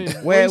It's saying?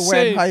 saying. Where, What you when,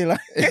 saying? how you like?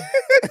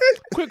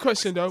 Quick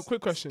question though.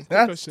 Quick question.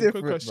 That's Quick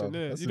different, question. bro.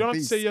 Yeah. That's You a don't have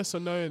to say beast. yes or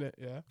no in it.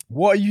 Yeah.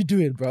 What are you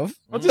doing, bruv?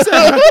 I'm just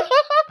saying.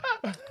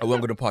 I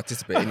wasn't gonna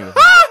participate anyway.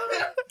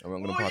 I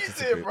wasn't gonna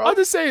participate. I'm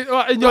just saying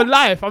in your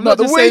life. I'm No, not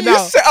the just way saying you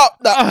now. set up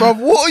that, bruv.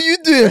 What are you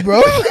doing,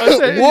 bruv?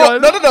 saying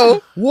What? you're-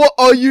 No. What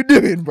are you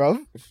doing,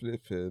 bruv?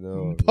 Flipping,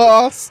 no.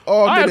 Pass on.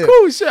 Alright, innit?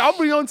 cool. Shit, I'll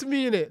bring on to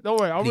me in it. Don't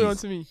worry, I'll bring Please. on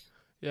to me.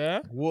 Yeah.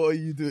 What are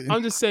you doing?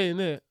 I'm just saying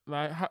it,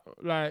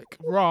 like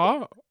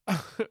raw,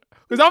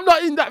 because I'm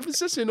not in that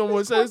position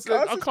almost. So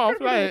I can't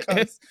play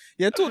it.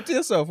 Yeah, talk to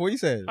yourself. What are you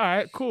saying? All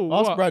right, cool.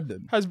 Ask What?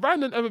 Brandon. Has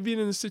Brandon ever been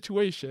in a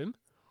situation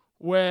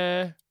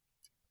where,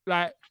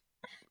 like,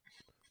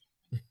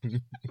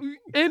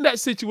 in that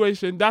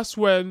situation, that's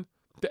when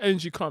the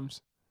energy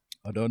comes?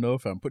 I don't know,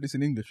 fam. Put this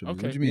in English. Okay.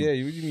 Okay. What do you mean?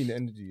 Yeah, what do you mean the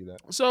energy you like?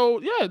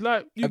 So yeah,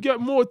 like you get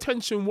more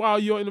attention while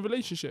you're in a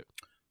relationship.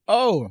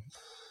 Oh,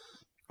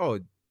 Oh,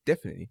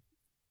 definitely.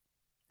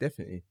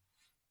 Definitely.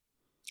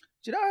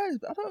 do you know?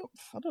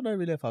 I don't know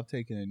really if I've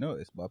taken any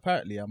notice, but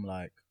apparently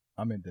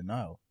I'm in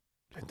denial.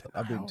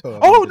 I've been told.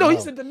 Oh no, he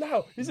said the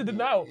now. He said the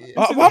now.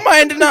 How am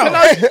I in denial?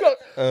 He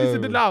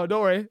said the now.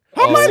 Don't worry.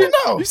 How am I in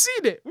denial? You've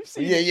seen it. We've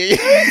seen Yeah, it. yeah,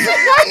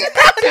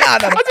 yeah.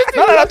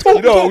 No,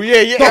 talk. No, yeah,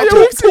 yeah. Yeah, talk,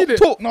 we've seen it.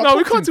 talk, No, talk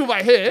we to can't me. talk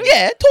about here.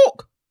 Yeah,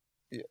 talk.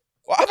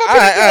 What have I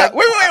been into that?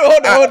 Wait,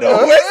 hold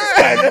on. Where's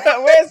this guy?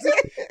 Where's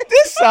this?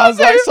 This sounds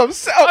like some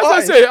setup. As I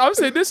artist. say, I'm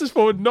saying this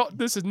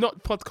is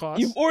not podcast.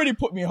 You've already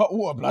put me in hot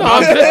water, blood. No,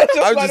 I'm just- just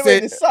I'm by just the way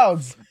saying- this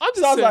sounds. I'm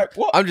just Sounds saying. like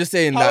what? I'm just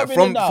saying How that have I been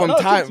from in now? from No,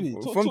 time talk to me.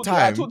 Talk from to me.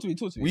 time Talk to me.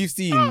 we've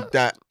seen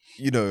that,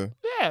 you know,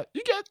 Yeah,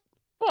 you get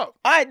what?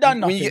 I ain't done When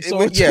nothing. you get- so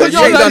when- yeah, You're you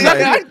ain't like done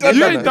nothing. nothing. You Done ain't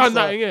nothing. done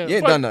nothing. Yeah, You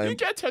ain't but done nothing. You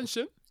get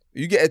attention.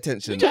 you get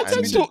attention. You get and-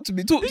 attention. Talk to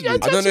me. Talk to You me.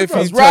 get I don't know if attention,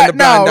 he's bro. turned Right the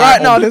now,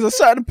 blind eye. there's a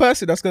certain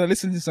person that's gonna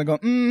listen to this and go,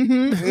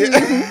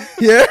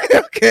 yeah,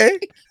 okay.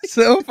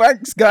 So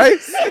thanks,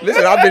 guys.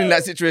 Listen, I've been in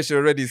that situation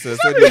already, so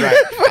it's only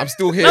right. I'm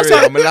still here.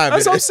 I'm alive.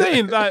 That's what I'm innit?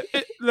 saying.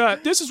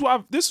 Like this is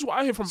what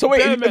I hear from. So wait,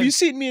 bare have men. you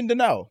seen me in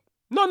denial?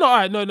 No,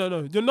 alright,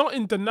 no. You're not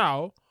in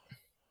denial.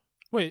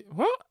 Wait,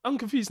 what? I'm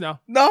confused now.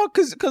 No,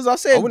 because I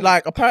said wouldn't-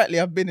 like apparently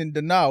I've been in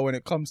denial when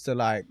it comes to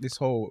like this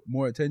whole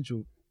more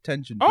tension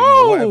thing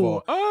Oh, or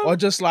whatever, or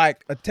just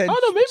like attention.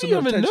 Oh no, maybe you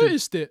haven't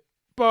noticed it,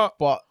 but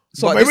But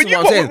so But when this is you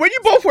what I'm saying. when you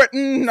both went,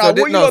 nah, So what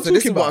you lot so this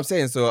is talking what I'm about?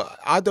 saying. So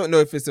I don't know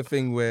if it's a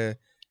thing where,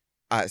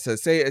 so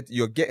say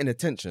you're getting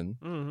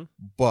attention,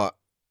 but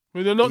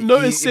when you're not he-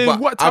 noticing but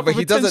what type either of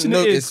he doesn't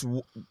attention it is.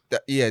 notice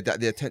that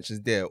the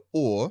attention's there,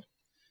 or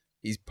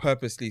he's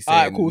purposely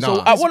Alright, saying, cool. nah.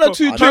 So at one or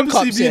two I drink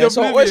purposely ups, being yeah.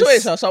 So wait,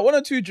 oblivious. so at one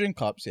or two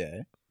drink ups,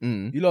 yeah.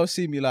 Mm. You lot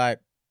see me like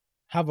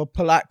have a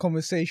polite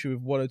conversation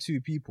with one or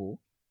two people.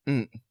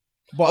 Mm.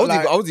 But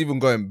like, I was even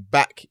going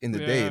back in the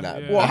day, Yeah,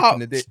 like yeah. What, back how- in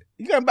the day.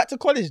 you going back to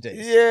college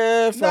days?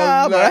 Yeah,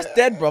 Nah, but that's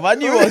dead, bro. I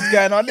knew what was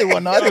going on.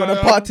 I didn't want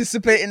to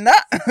participate in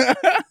that.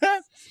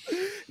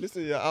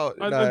 Listen, you're out.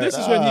 And this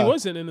is when he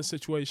wasn't in a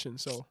situation.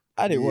 So,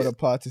 I didn't want to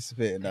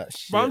participate in that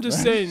shit. but I'm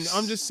just man.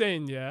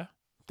 saying, yeah,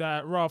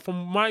 that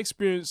from my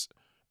experience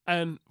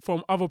and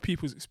from other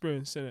people's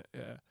experience in it,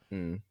 yeah,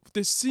 Mm.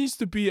 there seems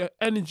to be an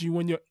energy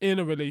when you're in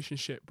a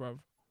relationship, bruv.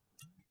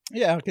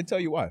 Yeah, I can tell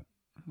you why.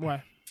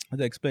 Why?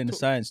 I'll explain the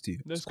science to you.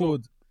 Let's It's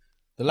called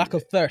the lack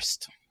of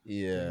thirst.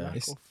 Yeah. Lack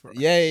It's, of thirst.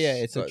 yeah,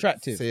 it's But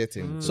attractive. say a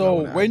thing.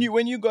 So Nah. when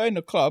you go in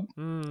a club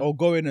Mm. or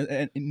go in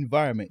an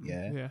environment,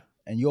 yeah, Yeah.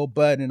 and you're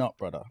burning up,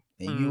 brother,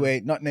 and you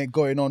ain't nothing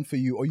going on for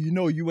you, or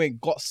you ain't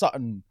got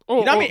something. You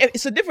know what I mean?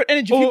 It's a different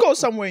energy. If you go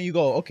somewhere and you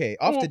go, okay,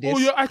 after this, or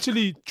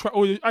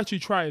you're actually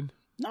trying.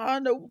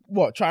 no,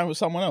 what? Trying with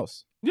someone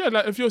else? Yeah,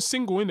 like if you're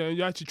single in there,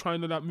 you're actually trying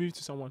to like move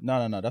to someone. No,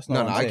 that's not.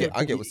 No, what no, I'm saying.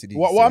 I get what CD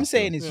What I'm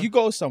saying is, Yeah. you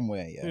go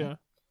somewhere, yeah. Yeah.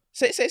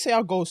 Say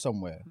I go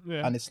somewhere,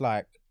 Yeah. and it's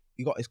like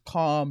you got this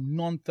calm,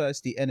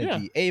 non-thirsty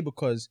energy.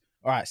 Because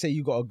all right, say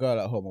you got a girl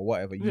at home or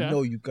whatever, you Yeah.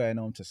 know you're going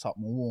on to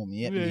something warm,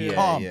 yeah, Yeah,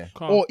 calm. yeah.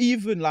 Calm. Or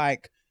even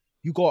like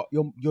you got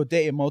you're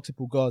dating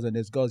multiple girls and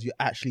there's girls you're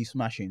actually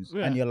smashing,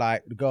 Yeah. and you're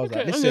like the girls Okay,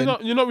 like, and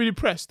listen, you're not really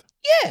pressed.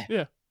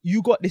 yeah,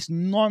 you got this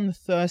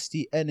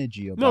non-thirsty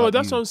energy about No, but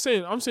that's you. what I'm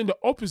saying. I'm saying the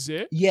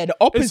opposite. Yeah, the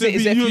opposite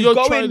is if you you're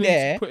go trying in to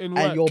there put in and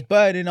work. you're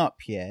burning up,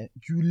 yeah,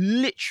 you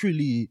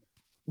literally,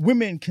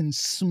 women can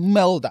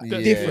smell that Yeah,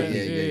 differently.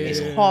 yeah, yeah,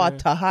 It's yeah, hard yeah.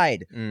 to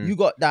hide. Mm. You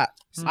got that.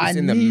 It's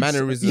in the need-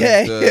 mannerisms,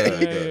 Yeah,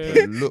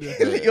 the look.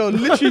 You're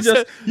literally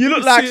just, you look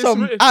You like see it's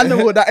some written.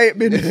 animal that ain't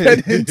been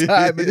fed in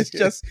time. And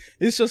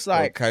it's just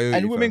like, coyote,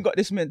 and women fam. got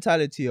this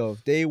mentality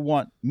of they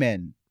want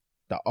men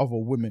that other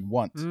women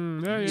want.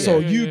 Yeah, So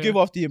yeah, you yeah. give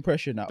off the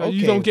impression that, That okay,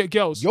 you don't get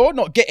girls. you're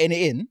not getting it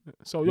in.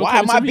 So you're Why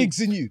am coming I to me.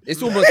 bigs in you?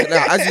 It's almost like,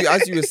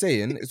 as you were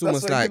saying, it's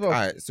almost what I like, give all off.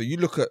 right, so you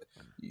look at,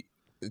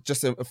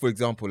 just for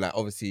example, like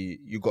obviously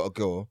you got a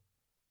girl,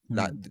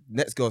 like the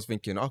next girl's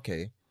thinking,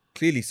 okay,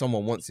 clearly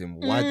someone wants him.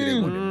 Why do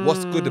they want him?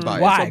 What's good about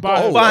it? Why? So Go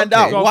bad. find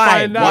Okay. out. Go Why?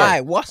 find out.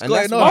 Why? What's And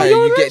going that's on? why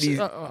you're you get rich. these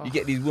you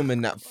get these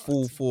women that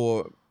fall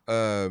for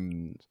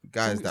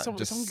guys that Some-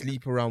 just some-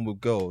 sleep around with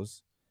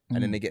girls,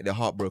 and then they get their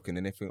heart broken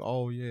and they think,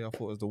 oh yeah, I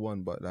thought it was the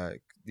one, but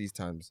like these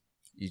times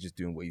he's just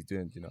doing what he's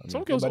doing. Do you know what I mean?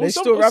 Some girls, But or they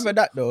some- still or rather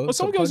that though. Or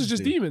some girls are just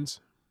subconsciously. demons.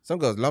 Some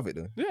girls love it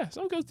though. Yeah,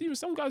 some girls demons.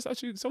 Some girls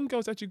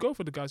actually go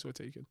for the guys who are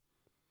taken.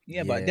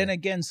 Yeah, but Yeah. then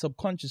again,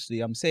 subconsciously,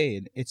 I'm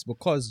saying it's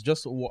because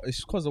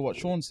it's because of what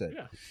Sean said.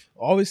 Yeah.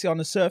 Obviously, on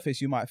the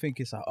surface, you might think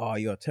it's like, oh,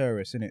 you're a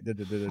terrorist, innit? Da,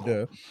 da, da, da,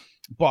 da.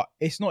 But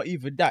it's not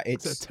even that.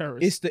 It's It's a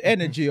terrorist. it's the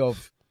energy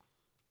of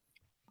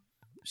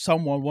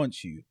someone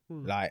wants you.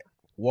 Like,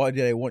 why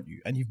do they want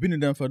you? And you've been in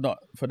them for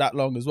that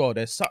long as well.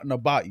 There's something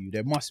about you.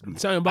 There must be.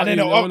 Something about and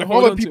then you they wanna if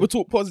hold other on to. people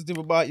talk positive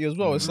about you as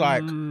well, it's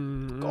like,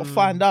 gotta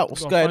find out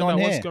what's Gotta going find on out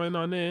here. What's going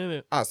on there,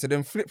 innit? Ah, so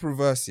then flip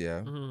reverse,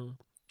 yeah. Mm.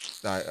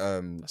 Like you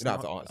don't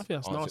have to I answer. think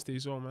that's answer. nasty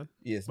as well, man.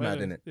 Yeah, it's Well, mad,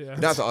 isn't it? yeah. You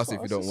don't have to answer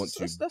if you don't want to.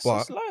 That's But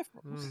just life,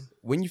 bro.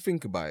 when you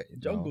think about it,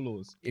 Jungle now,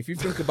 laws. if you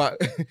think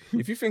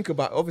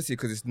about obviously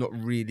because it's not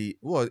really,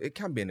 well, it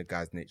can be in a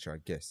guy's nature, I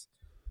guess,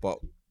 but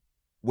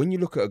when you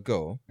look at a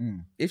girl,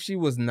 if she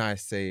was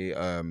nice, say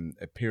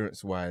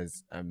appearance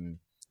wise,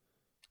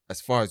 as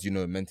far as you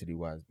know, mentally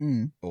wise,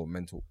 or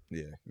mentally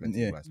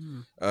wise,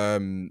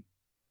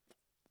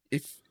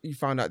 if you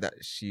found out that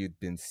she had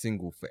been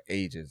single for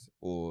ages,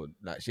 or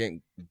like she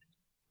ain't,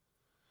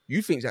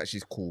 you think that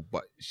she's cool,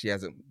 but she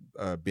hasn't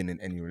been in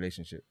any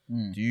relationship,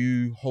 do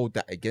you hold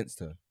that against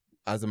her?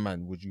 As a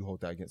man, would you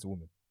hold that against a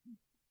woman?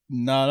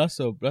 Nah, that's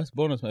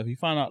bonus, man. If you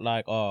find out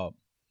like,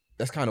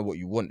 That's kind of what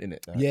you want,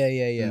 innit? Like,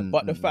 yeah.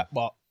 But the fact,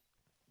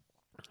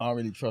 I don't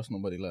really trust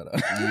nobody like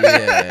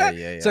that.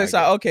 yeah. So it's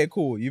I like, get it. okay,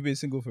 cool. You've been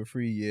single for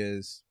 3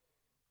 years.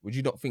 Would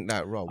you not think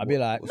that, Rob? I'd be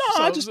like, no, what's-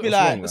 I'd just be what's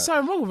like, wrong, There's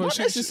something wrong with her. not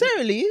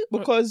necessarily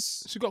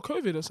because She got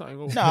COVID or something.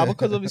 Or... nah,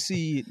 because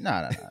obviously,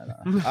 nah.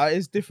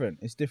 It's different.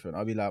 It's different.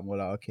 I'll be like, well,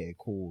 like, okay,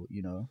 cool,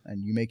 you know,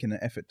 and you making an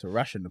effort to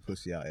ration the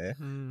pussy out here.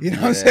 You know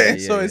what I'm saying?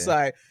 Yeah, So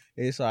yeah.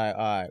 it's like,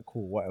 all right,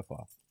 cool,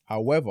 whatever.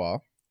 However,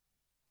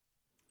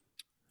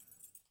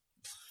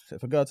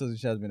 if a girl tells me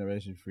she has been in a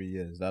relationship for 3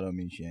 years, that don't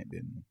mean she ain't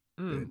been.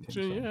 doing things,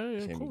 Yeah, so. yeah, She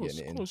ain't of been course, getting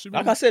it of in. course. She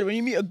Like been- I said, when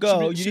you meet a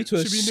girl, be- you need to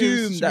she be doing-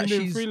 assume she that be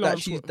doing she's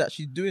freelance work. that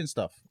she's doing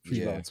stuff. Yeah.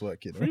 Freelance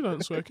work, you know.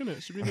 freelance work,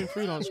 innit? She's been doing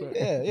freelance work.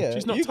 Yeah.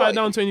 She's not You tied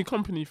got- down to any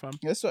company, fam.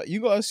 That's right. You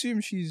gotta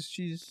assume she's.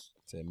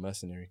 It's a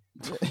mercenary.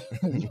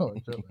 No,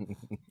 joking.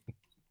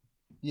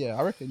 Yeah,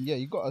 I reckon. Yeah,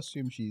 you gotta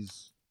assume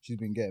she's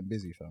been getting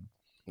busy, fam.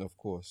 Of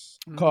course.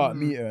 Can't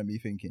meet her and be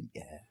thinking,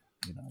 yeah,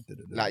 you know,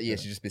 Like, yeah,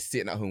 she's just been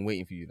sitting at home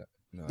waiting for you. Like,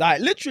 no. like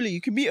literally, you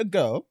can meet a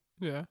girl,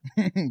 Yeah.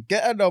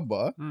 get her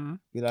number, Mm.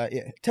 be like,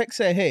 yeah, text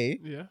her hey,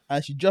 Yeah.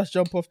 and she just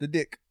jump off the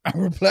dick and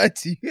reply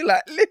to you,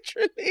 like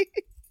literally.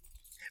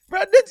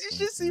 Brandon, you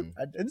should see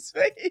Brandon's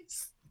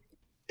face.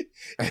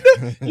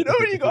 You know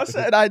when you got a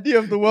certain idea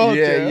of the world,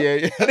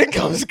 yeah. and it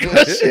comes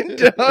crashing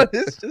down.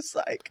 It's just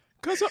like.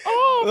 Cause Life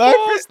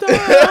falls is- down.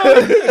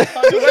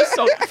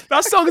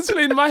 that song is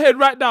playing in my head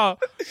right now.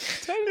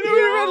 You know,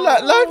 when you're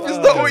like, life is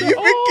not what you think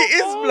it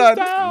is, blood.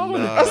 Down.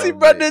 Nah. I see mate.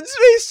 Brandon's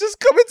face just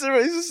coming to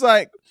me. He's just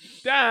like,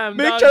 Damn.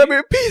 make dog. trying to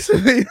make peace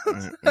with me. I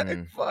was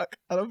like, fuck.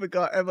 I don't think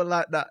I'll ever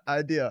like that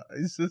idea.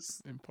 It's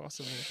just.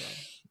 Impossible, fam.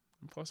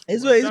 Impossible.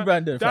 It's man. what it is, That-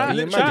 Brandon. That, fam.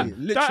 that,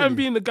 Literally. that and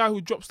being the guy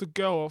who drops the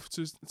girl off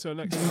to the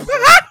next one.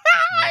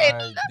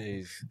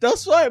 fine.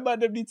 That's why, man.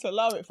 They need to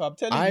allow it, fam. I'm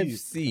telling I've you.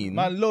 seen.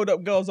 Man, load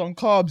up girls on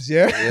carbs,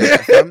 yeah. Yeah,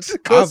 fam,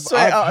 Go I've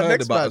straight out heard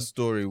next about man. a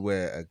story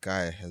where a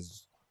guy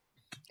has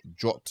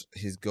dropped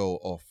his girl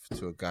off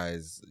to a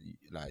guy's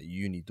like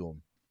uni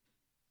dorm,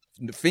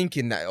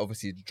 thinking that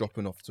obviously he's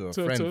dropping off to a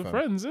friend. To fam.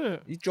 friends, yeah.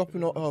 He's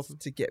dropping her off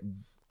to get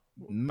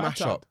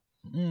mash up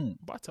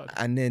Battered.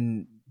 and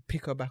then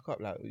pick her back up.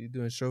 Like, you're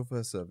doing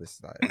chauffeur service.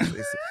 Like,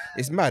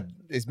 it's mad.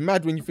 It's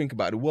mad when you think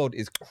about it. The world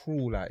is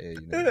cruel out here.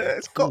 You know,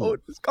 It's cold.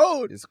 It's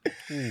cold. It's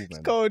cruel, man. It's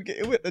cold. Get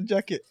it with the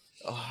jacket.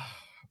 Oh,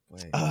 boy.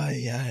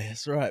 Yeah,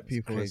 it's right,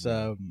 people. It's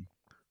crazy.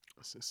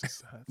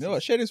 It's You know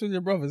what? Share this with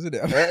your brothers, isn't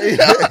it? I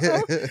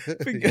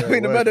think Yeah, the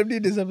word. madam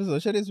need this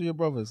episode. Share this with your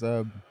brothers.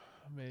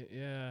 Mate,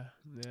 yeah.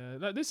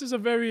 Like, this is a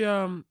very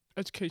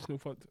educational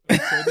pod,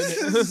 episode,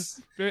 isn't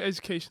it? Very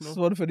educational. This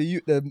one for the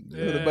youth, them, for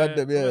the man,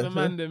 them, yeah. For the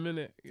man, them,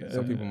 innit? Yeah.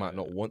 Some people might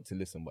not want to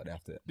listen, but they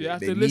have to. They have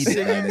to need listen.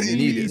 it, man. You They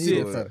need it.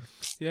 it. So,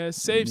 Yeah,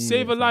 save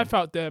Need a it, life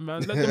out there,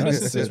 man. Let them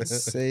listen to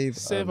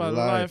Save a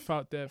life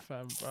out there,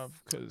 fam, bruv.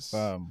 Because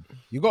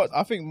you got.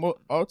 I think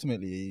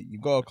ultimately you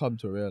gotta come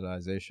to a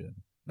realization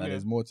that Yeah.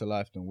 there's more to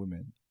life than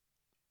women.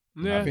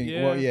 yeah, I think.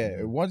 yeah. Well,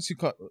 yeah. Once you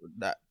cut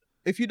that,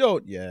 if you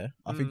don't, yeah,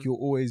 I think Mm. you'll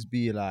always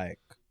be like,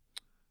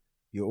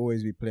 you'll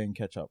always be playing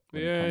catch up.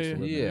 When Yeah, it comes to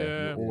women.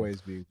 yeah. You'll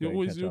always be. You'll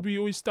Playing catch you'll up. be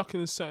always stuck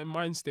in a certain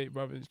mind state,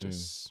 bruv. It's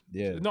just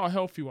Yeah, not a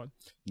healthy one.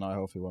 not a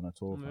healthy one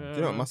at all. fam. Yeah. Do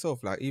you know what,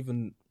 myself? Like,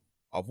 even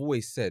I've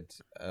always said,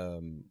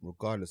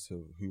 regardless of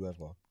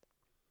whoever,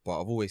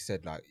 but I've always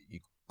said, like,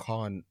 you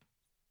can't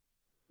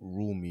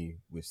rule me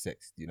with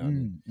sex. Do you know what I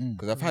mean?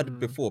 Because I've had it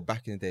before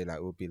back in the day. Like,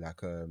 it would be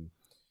like,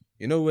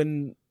 you know,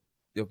 when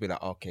you'll be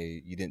like,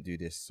 okay, you didn't do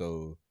this,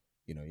 so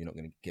you know you're not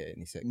gonna get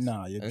any sex.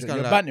 Nah, you're, And it's you're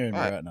kinda like, bantering me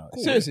alright, right now.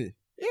 cool. Seriously,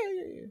 Yeah.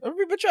 have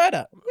people tried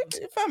that?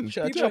 Fam,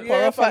 Should I people- chop her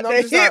yeah, off fam, at I'm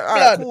the just like, hip,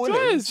 alright, blood? cool,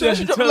 innit? Guys, Should I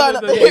just chop tell line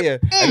them at that- the Yeah,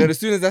 hip? yeah. And then as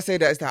soon as I say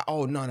that, it's like,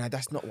 oh no,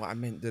 that's not what I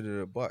meant.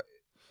 But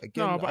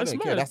again, No, but I it's don't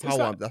care. mad. That's It's how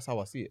like- that's how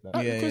I see it.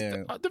 Like, Yeah, because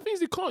yeah. the things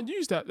they can't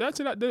use that. They're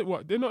actually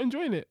like they're not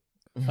enjoying it.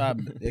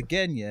 Fam,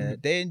 again, yeah,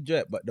 they enjoy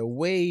it, but the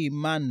way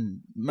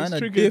man It's are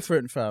triggered.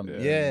 different, fam. Yeah.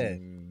 Yeah,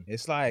 Mm.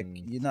 it's like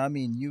you know what I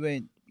mean. You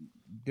ain't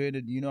doing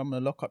it. You know, I'm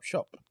gonna lock up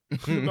shop.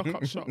 Lock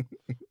up shop.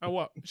 And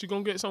what? She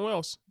gonna get it somewhere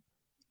else?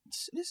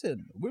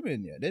 Listen,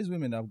 women, yeah, there's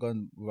women that have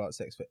gone without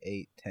sex for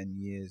 8, 10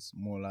 years,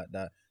 more like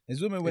that.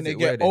 There's women when Is they it?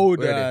 Where get they?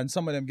 older Where they? and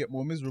some of them get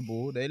more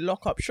miserable, they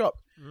lock up shop.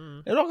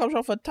 Mm. They lock up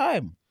shop for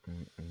time.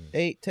 Mm.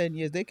 8, 10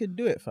 years, they can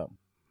do it, fam.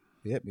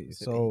 You get me?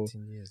 Is it So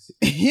 18 years?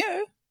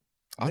 yeah,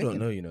 I They don't can-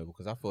 know, you know,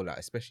 because I feel like,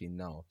 especially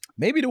now,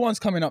 maybe the ones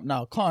coming up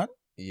now can't,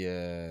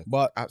 yeah,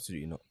 but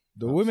absolutely not.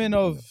 the women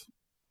Absolutely of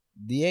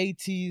the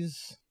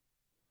 80s,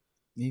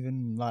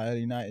 even like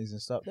early 90s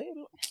and stuff, they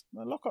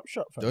lock up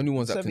shop. Fam. The only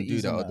ones that can do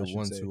 70s that and are I the should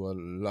ones say. who are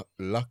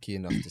lucky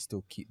enough to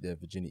still keep their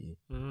virginity.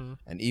 Mm.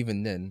 And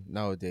even then,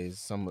 nowadays,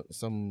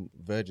 some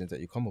virgins that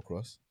you come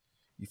across,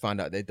 you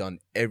find out they've done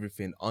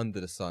everything under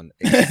the sun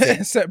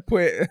Except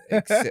put it.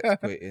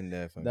 except put it in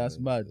there. Fam. That's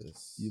mad.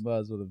 It's- You might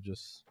as well have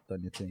just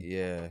done your thing.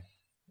 Yeah,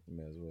 you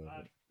may as well.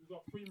 Alright, we've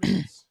got 3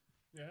 minutes.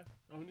 Yeah,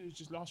 I want to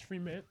just last 3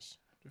 minutes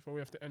before we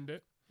have to end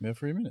it. We have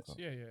 3 minutes.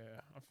 Yeah.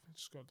 I've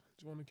just got.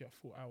 Do you want to get a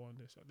full hour on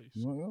this at least?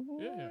 Yeah.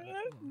 Yeah.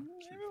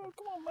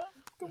 Come on, man.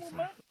 Come on,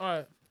 man. All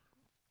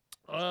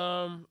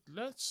right.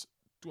 Let's.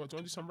 Do you want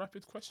to do some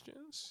rapid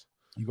questions?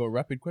 You got a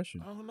rapid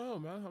question? I don't know,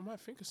 man. I might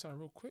think of something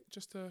real quick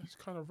just to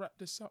kind of wrap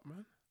this up,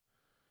 man.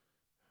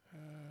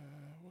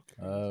 What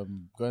can we-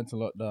 Going to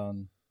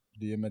lockdown,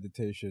 do your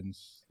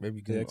meditations. Maybe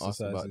you the can ask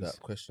about exercises.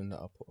 that question that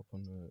I put up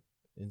on the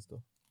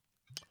Insta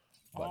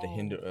about the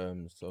hinder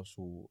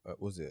social.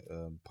 Was it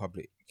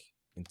public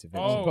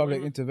intervention? Oh, public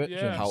yeah.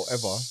 intervention.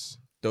 However,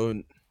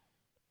 don't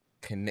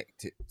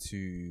connect it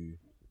to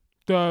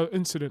the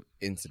incident.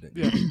 incident.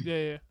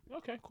 Yeah.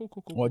 Okay, cool.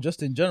 Or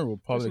just in general,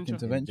 public in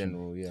general. In intervention.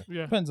 general, yeah.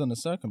 Yeah. Depends on the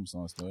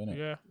circumstance, though, innit?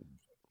 Yeah.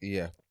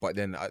 Yeah, but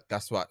then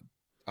that's what.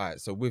 All right,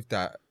 so with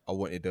that, I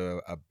wanted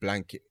a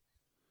blanket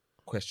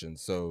question.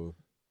 So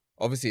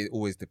obviously, it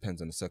always depends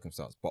on the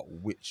circumstance, but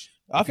which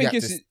I if you think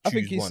had it's. to I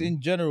think choose it's one-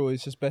 in general.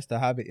 It's just best to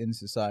have it in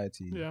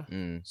society. Yeah.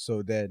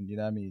 So then, you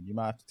know what I mean. You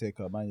might have to take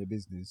up mind your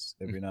business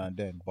every now and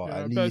then, but Yeah,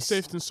 at better least,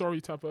 safe than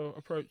sorry type of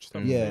approach.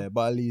 Type of yeah, thing.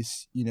 but at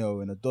least you know,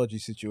 in a dodgy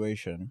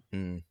situation.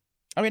 Mm.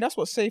 I mean, that's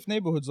what safe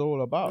neighborhoods are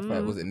all about, Like,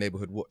 fam. was it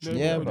neighborhood watch? Yeah, Yeah,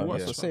 Neighborhood man, watch,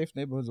 that's what fam. safe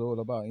neighborhoods are all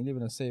about. You live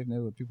in a safe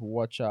neighborhood, people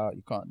watch out.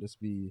 You can't just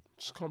be.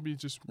 Just can't be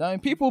just. I mean,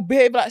 people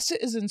behave like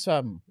citizens,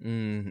 fam.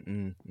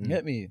 Mm. You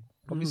get me?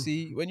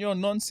 Obviously, when you're a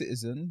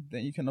non-citizen,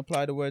 then you can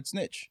apply the word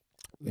snitch.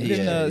 You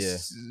Yeah,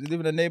 live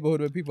in a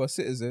neighborhood where people are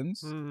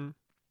citizens. Mm,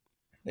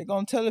 They're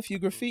gonna tell if you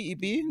graffiti,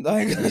 be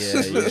like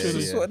that's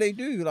yeah. what they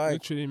do. Like,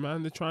 literally,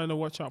 man, they're trying to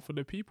watch out for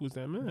the peoples,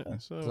 them,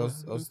 innit? So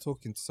 'Cause I was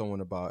talking to someone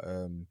about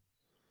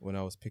when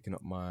I was picking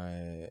up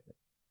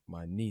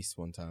my niece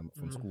one time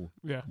from school,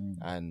 yeah,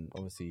 and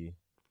obviously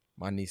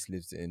my niece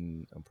lives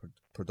in a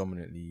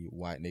predominantly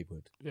white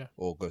neighborhood, Yeah.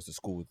 or goes to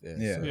school there.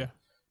 Yeah. so- Yeah.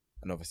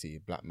 And obviously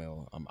black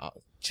male. I'm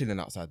out chilling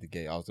outside the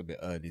gate. I was a bit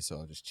early, so I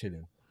was just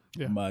chilling.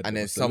 Yeah. Mad. And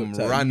then Must have some looked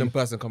at random you.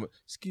 person come,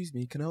 excuse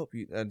me, can I help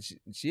you? And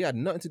she had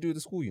nothing to do with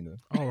the school, you know.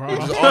 All right.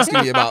 She was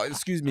asking me about,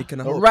 excuse me,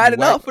 can I help you? Riding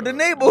Why- out for the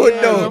neighborhood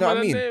Yeah, though. you know what I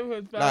man, mean?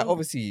 neighborhood, Like, fam.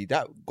 obviously,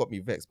 that got me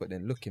vexed, but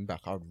then looking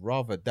back, I'd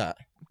rather that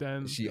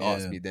Then she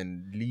asked Yeah. me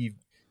than leave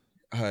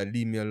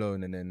me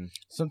alone, and then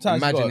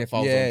Sometimes Imagine you got, if I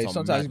was yeah, on some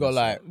sometimes you got madness,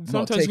 like not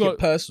Sometimes take you it got-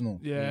 personal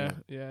yeah.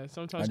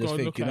 Sometimes and you just gotta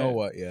think, look you at know it.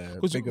 what, yeah,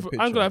 Because bigger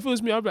picture. Angela, if it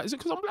was me, I'd be like, is it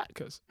because I'm black?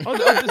 Cause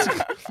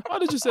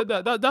I'd have just said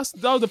that. That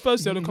was the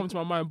first thing that come to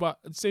my mind. But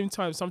at the same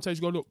time, sometimes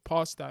you gotta look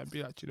past that and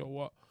be like, you know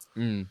what?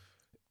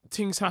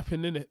 Things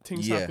happen, innit?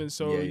 Things Yeah, happen.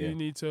 So yeah. you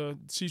need to.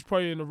 She's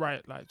probably in the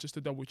right, like just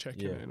to double check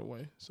Yeah. it in a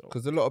way. So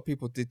because a lot of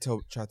people did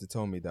try to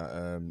tell me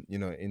that, you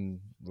know,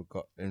 in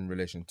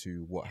relation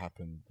to what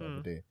happened the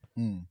other day,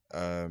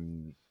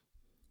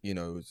 you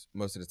know,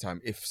 most of the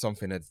time, if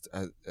something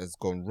has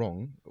gone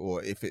wrong,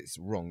 or if it's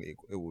wrong,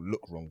 it will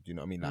look wrong. Do you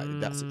know what I mean? Like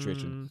that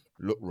situation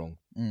look wrong.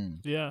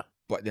 yeah.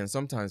 But then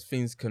sometimes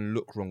things can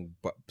look wrong,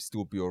 but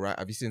still be alright.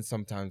 Have you seen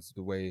sometimes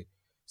the way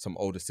some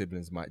older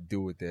siblings might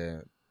deal with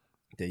their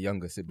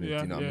younger siblings?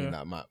 Yeah, You know what I mean? yeah.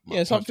 Like, might Yeah,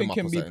 punch something them up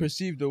can or be something.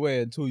 perceived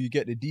away until you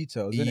get the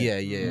details.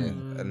 Innit? Yeah.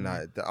 And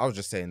like, I was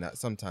just saying that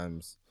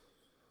sometimes,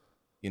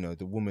 you know,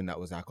 the woman that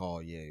was like, "Oh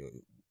yeah,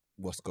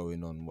 what's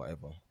going on,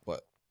 whatever,"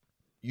 but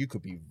you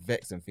could be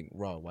vexed and think,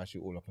 "Rah, why is she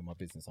all up in my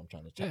business? I'm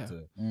trying to chat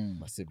to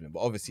my sibling." But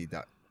obviously,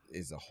 that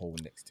is a whole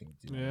next thing.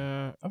 Do you know what I mean?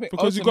 Yeah, I think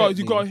because you got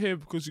ultimately-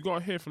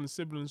 to hear from the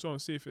siblings as well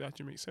and see if it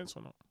actually makes sense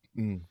or not.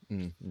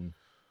 Mm.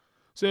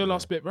 So your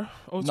last bit, bro. No,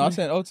 I'm Ultimately,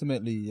 saying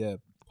ultimately, yeah,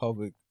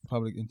 public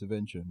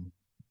intervention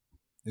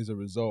is a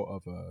result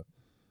of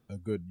a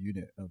good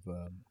unit of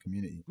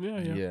community.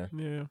 yeah.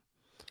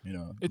 You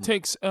know, It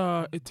takes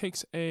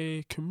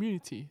a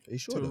community Are you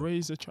sure to though?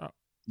 raise a child.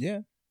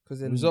 yeah. Because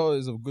The then result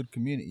is of good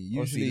community.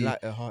 usually Usually,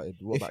 lighter-hearted.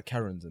 What if- about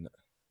Karens and that?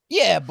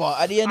 yeah, but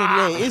at the end of the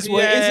day, it's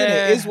what it is, isn't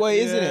it? It's what it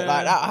is, isn't it?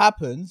 Like that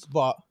happens,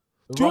 but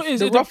Do you know what it is?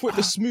 the It rough dep- with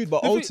the smooth.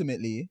 But the thing-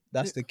 ultimately,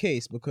 that's the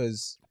case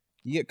because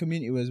you get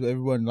community where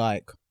everyone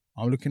like,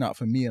 I'm looking out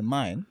for me and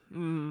mine.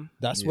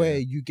 That's Yeah. where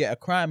you get a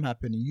crime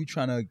happening. You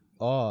trying to,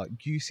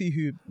 do you see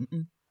who?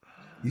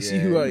 You see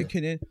who are you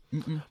kidding?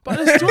 But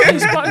at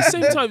the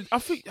same time, I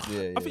think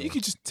Yeah. you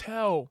could just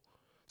tell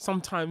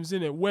sometimes,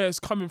 innit, where it's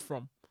coming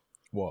from.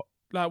 What?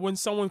 Like when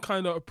someone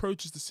kind of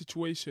approaches the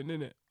situation,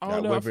 innit? I don't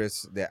Like, know. whether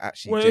they're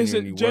actually Where is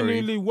genuinely it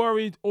genuinely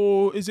worried,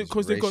 or is it It's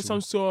because they've got racial.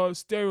 some sort of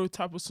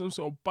stereotype or some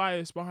sort of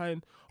bias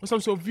behind, or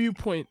some sort of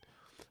viewpoint?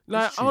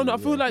 Like It's I don't know. I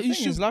true, feel yeah. like you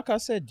Thing should. is, like I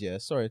said, yeah.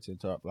 Sorry to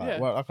interrupt. Yeah.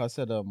 Like I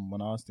said, when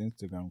I asked the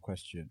Instagram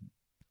question,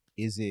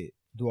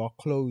 do our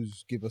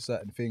clothes give a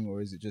certain thing,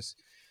 or is it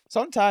just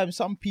sometimes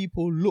some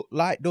people look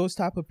like those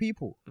type of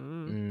people?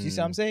 Mm. Do you see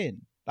what I'm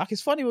saying? Like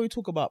it's funny when we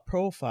talk about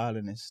profile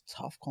and it's a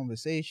tough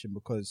conversation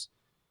because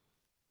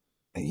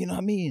you know what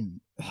I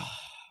mean.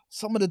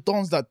 Some of the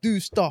dons that do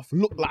stuff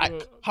look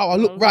like how I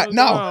look right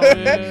now,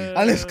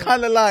 and it's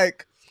kind of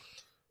like,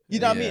 you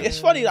know what I mean. It's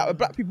funny that when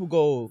black people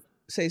go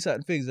say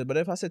certain things, but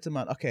if I said to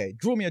man, okay,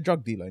 draw me a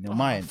drug dealer in your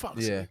mind,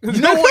 Fuck's Yeah. sake.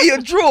 you know what you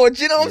draw?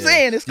 Do you know what I'm Yeah.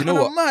 saying? It's You kind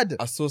know of what? mad.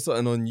 I saw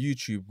something on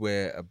YouTube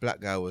where a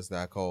black guy was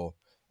like, "Oh,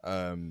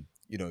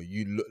 you know,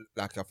 you look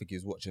like," I think he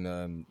was watching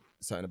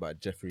something about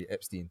Jeffrey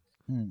Epstein,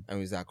 and he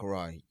was like, "All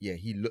right, yeah,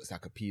 he looks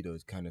like a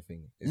pedo," kind of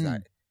thing. It's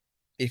like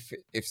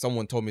if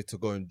someone told me to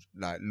go and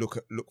like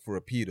look for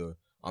a pedo,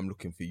 I'm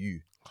looking for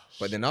you.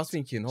 But then I was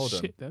thinking, hold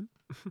on, Shit, then.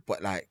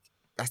 but like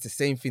that's the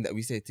same thing that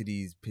we say to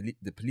these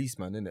the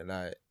policeman, isn't it?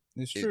 Like,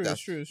 It's It- true, it's that's-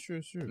 true, it's true,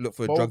 it's true. look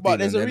for a But, drug but dealer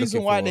there's and a they're reason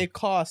looking why for- they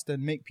cast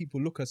and make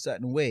people look a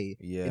certain way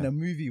Yeah. in a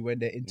movie when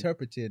they're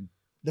interpreting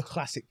the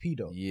classic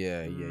pedo.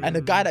 yeah. And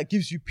the guy that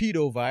gives you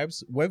pedo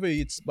vibes, whether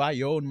it's by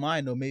your own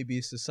mind or maybe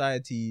it's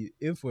society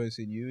influeing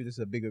you, that's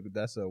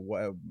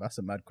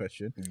a mad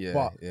question. yeah,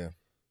 but yeah,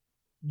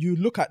 you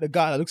look at the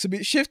guy that looks a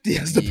bit shifty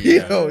as the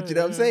Yeah. pedo. Do you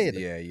know what I'm saying?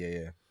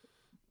 yeah.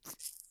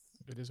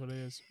 It is what it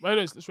is. But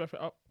anyways, let's wrap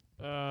it up.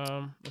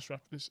 Let's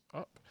wrap this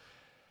up,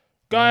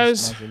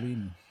 guys.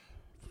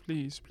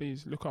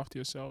 Please look after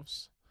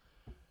yourselves.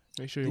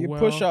 Make sure Do you're your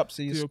well. push-ups,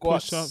 do Do your your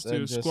squats, push-ups, do and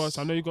your just- squats.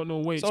 I know you got no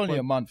weights, It's only but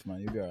a month, man.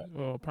 You'll be alright.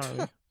 well,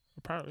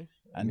 apparently.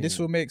 And this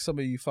will make some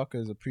of you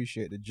fuckers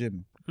appreciate the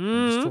gym. I'm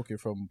Mm-hmm. just talking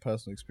from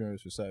personal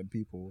experience with certain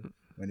people.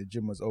 When the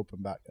gym was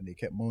open back and they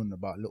kept moaning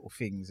about little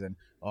things and,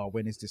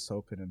 when is this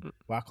open and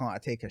why can't I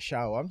take a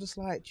shower? I'm just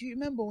like, do you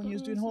remember when you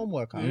was doing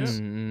homework? Yeah.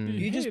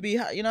 You just be, you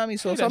know what I mean?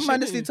 So Hate that some man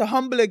shit, just innit? need to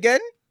humble again.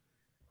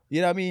 You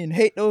know what I mean?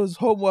 Hate those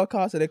home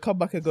workouts and they come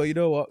back and go, you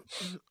know what?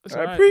 It's I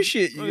alright.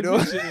 appreciate you, I you know?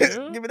 appreciate it,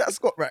 yeah. Give me that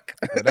squat rack.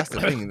 But that's the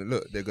thing.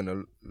 Look, they're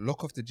gonna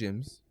lock off the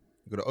gyms.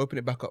 They're gonna open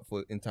it back up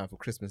in time for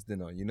Christmas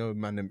dinner. You know,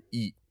 man, them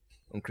eat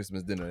on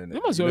Christmas dinner. Innit? They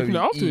must You know, open it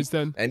we afterwards eat,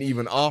 then. and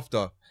even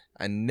after,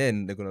 and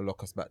then they're gonna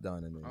lock us back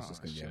down, and it's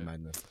just gonna be a shit.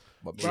 madness.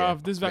 But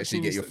Bruv, this make sure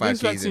vaccine, you get your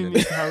this 5Ks vaccine in.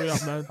 needs to hurry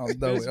up, man. I'm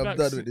done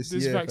with this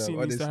year, fam, vaccine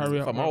needs to honestly. hurry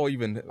up. Fam, man. I'll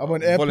even I'm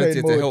on airplane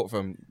volunteer mode. to help,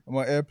 fam. I'm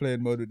on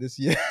airplane mode with this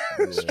year.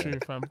 It's true,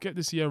 fam. Get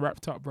this year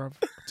wrapped up, bruv.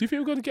 Do you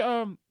think we're gonna get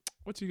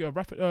what do you get?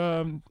 Rapid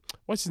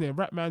what's his name?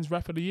 Rapman's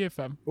Rap of the Year,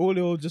 fam. All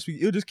it'll just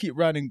keep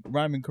rhyming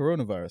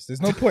coronavirus.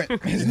 There's no point.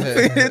 There's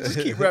nothing. Just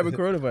keep rhyming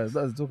coronavirus.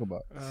 That's to talk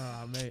about.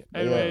 Ah, mate.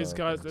 Anyways,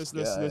 guys, let's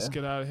yeah.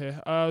 get out of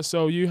here.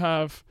 So you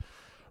have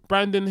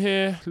Brandon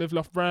here, Live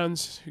Love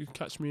Brands. You can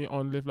catch me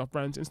on Live Love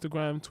Brands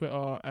Instagram,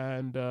 Twitter,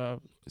 and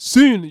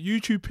soon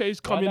YouTube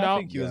page coming I out.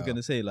 think you was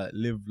gonna say like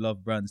Live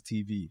Love Brands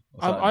TV.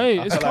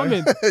 It's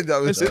coming. That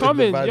was It's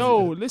coming. the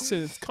Yo,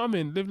 listen, it's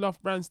coming. Live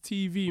Love Brands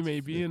TV,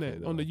 maybe,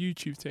 innit? On the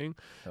YouTube thing.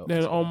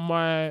 Then on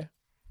my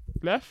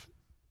left,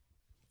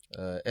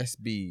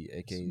 SB,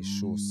 aka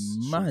Shorts.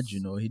 Mad, you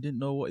know, he didn't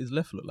know what his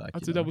left looked like. I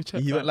had you to know? double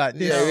check. He that. went like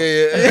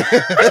this.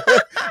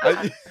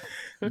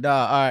 Yeah.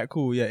 Nah, all right,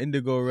 cool. Yeah,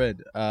 Indigo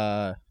Red.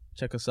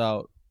 Check us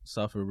out,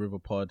 Southfield River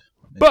Pod,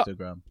 on But-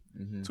 Instagram,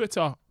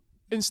 Twitter,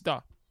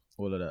 Insta,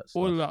 all of that.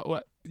 all Stuff. of that.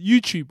 What?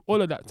 YouTube,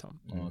 all of that, Tom.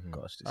 Oh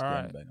gosh, this All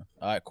right. gangbanger.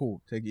 All right,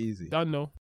 cool. Take it easy. Done, no.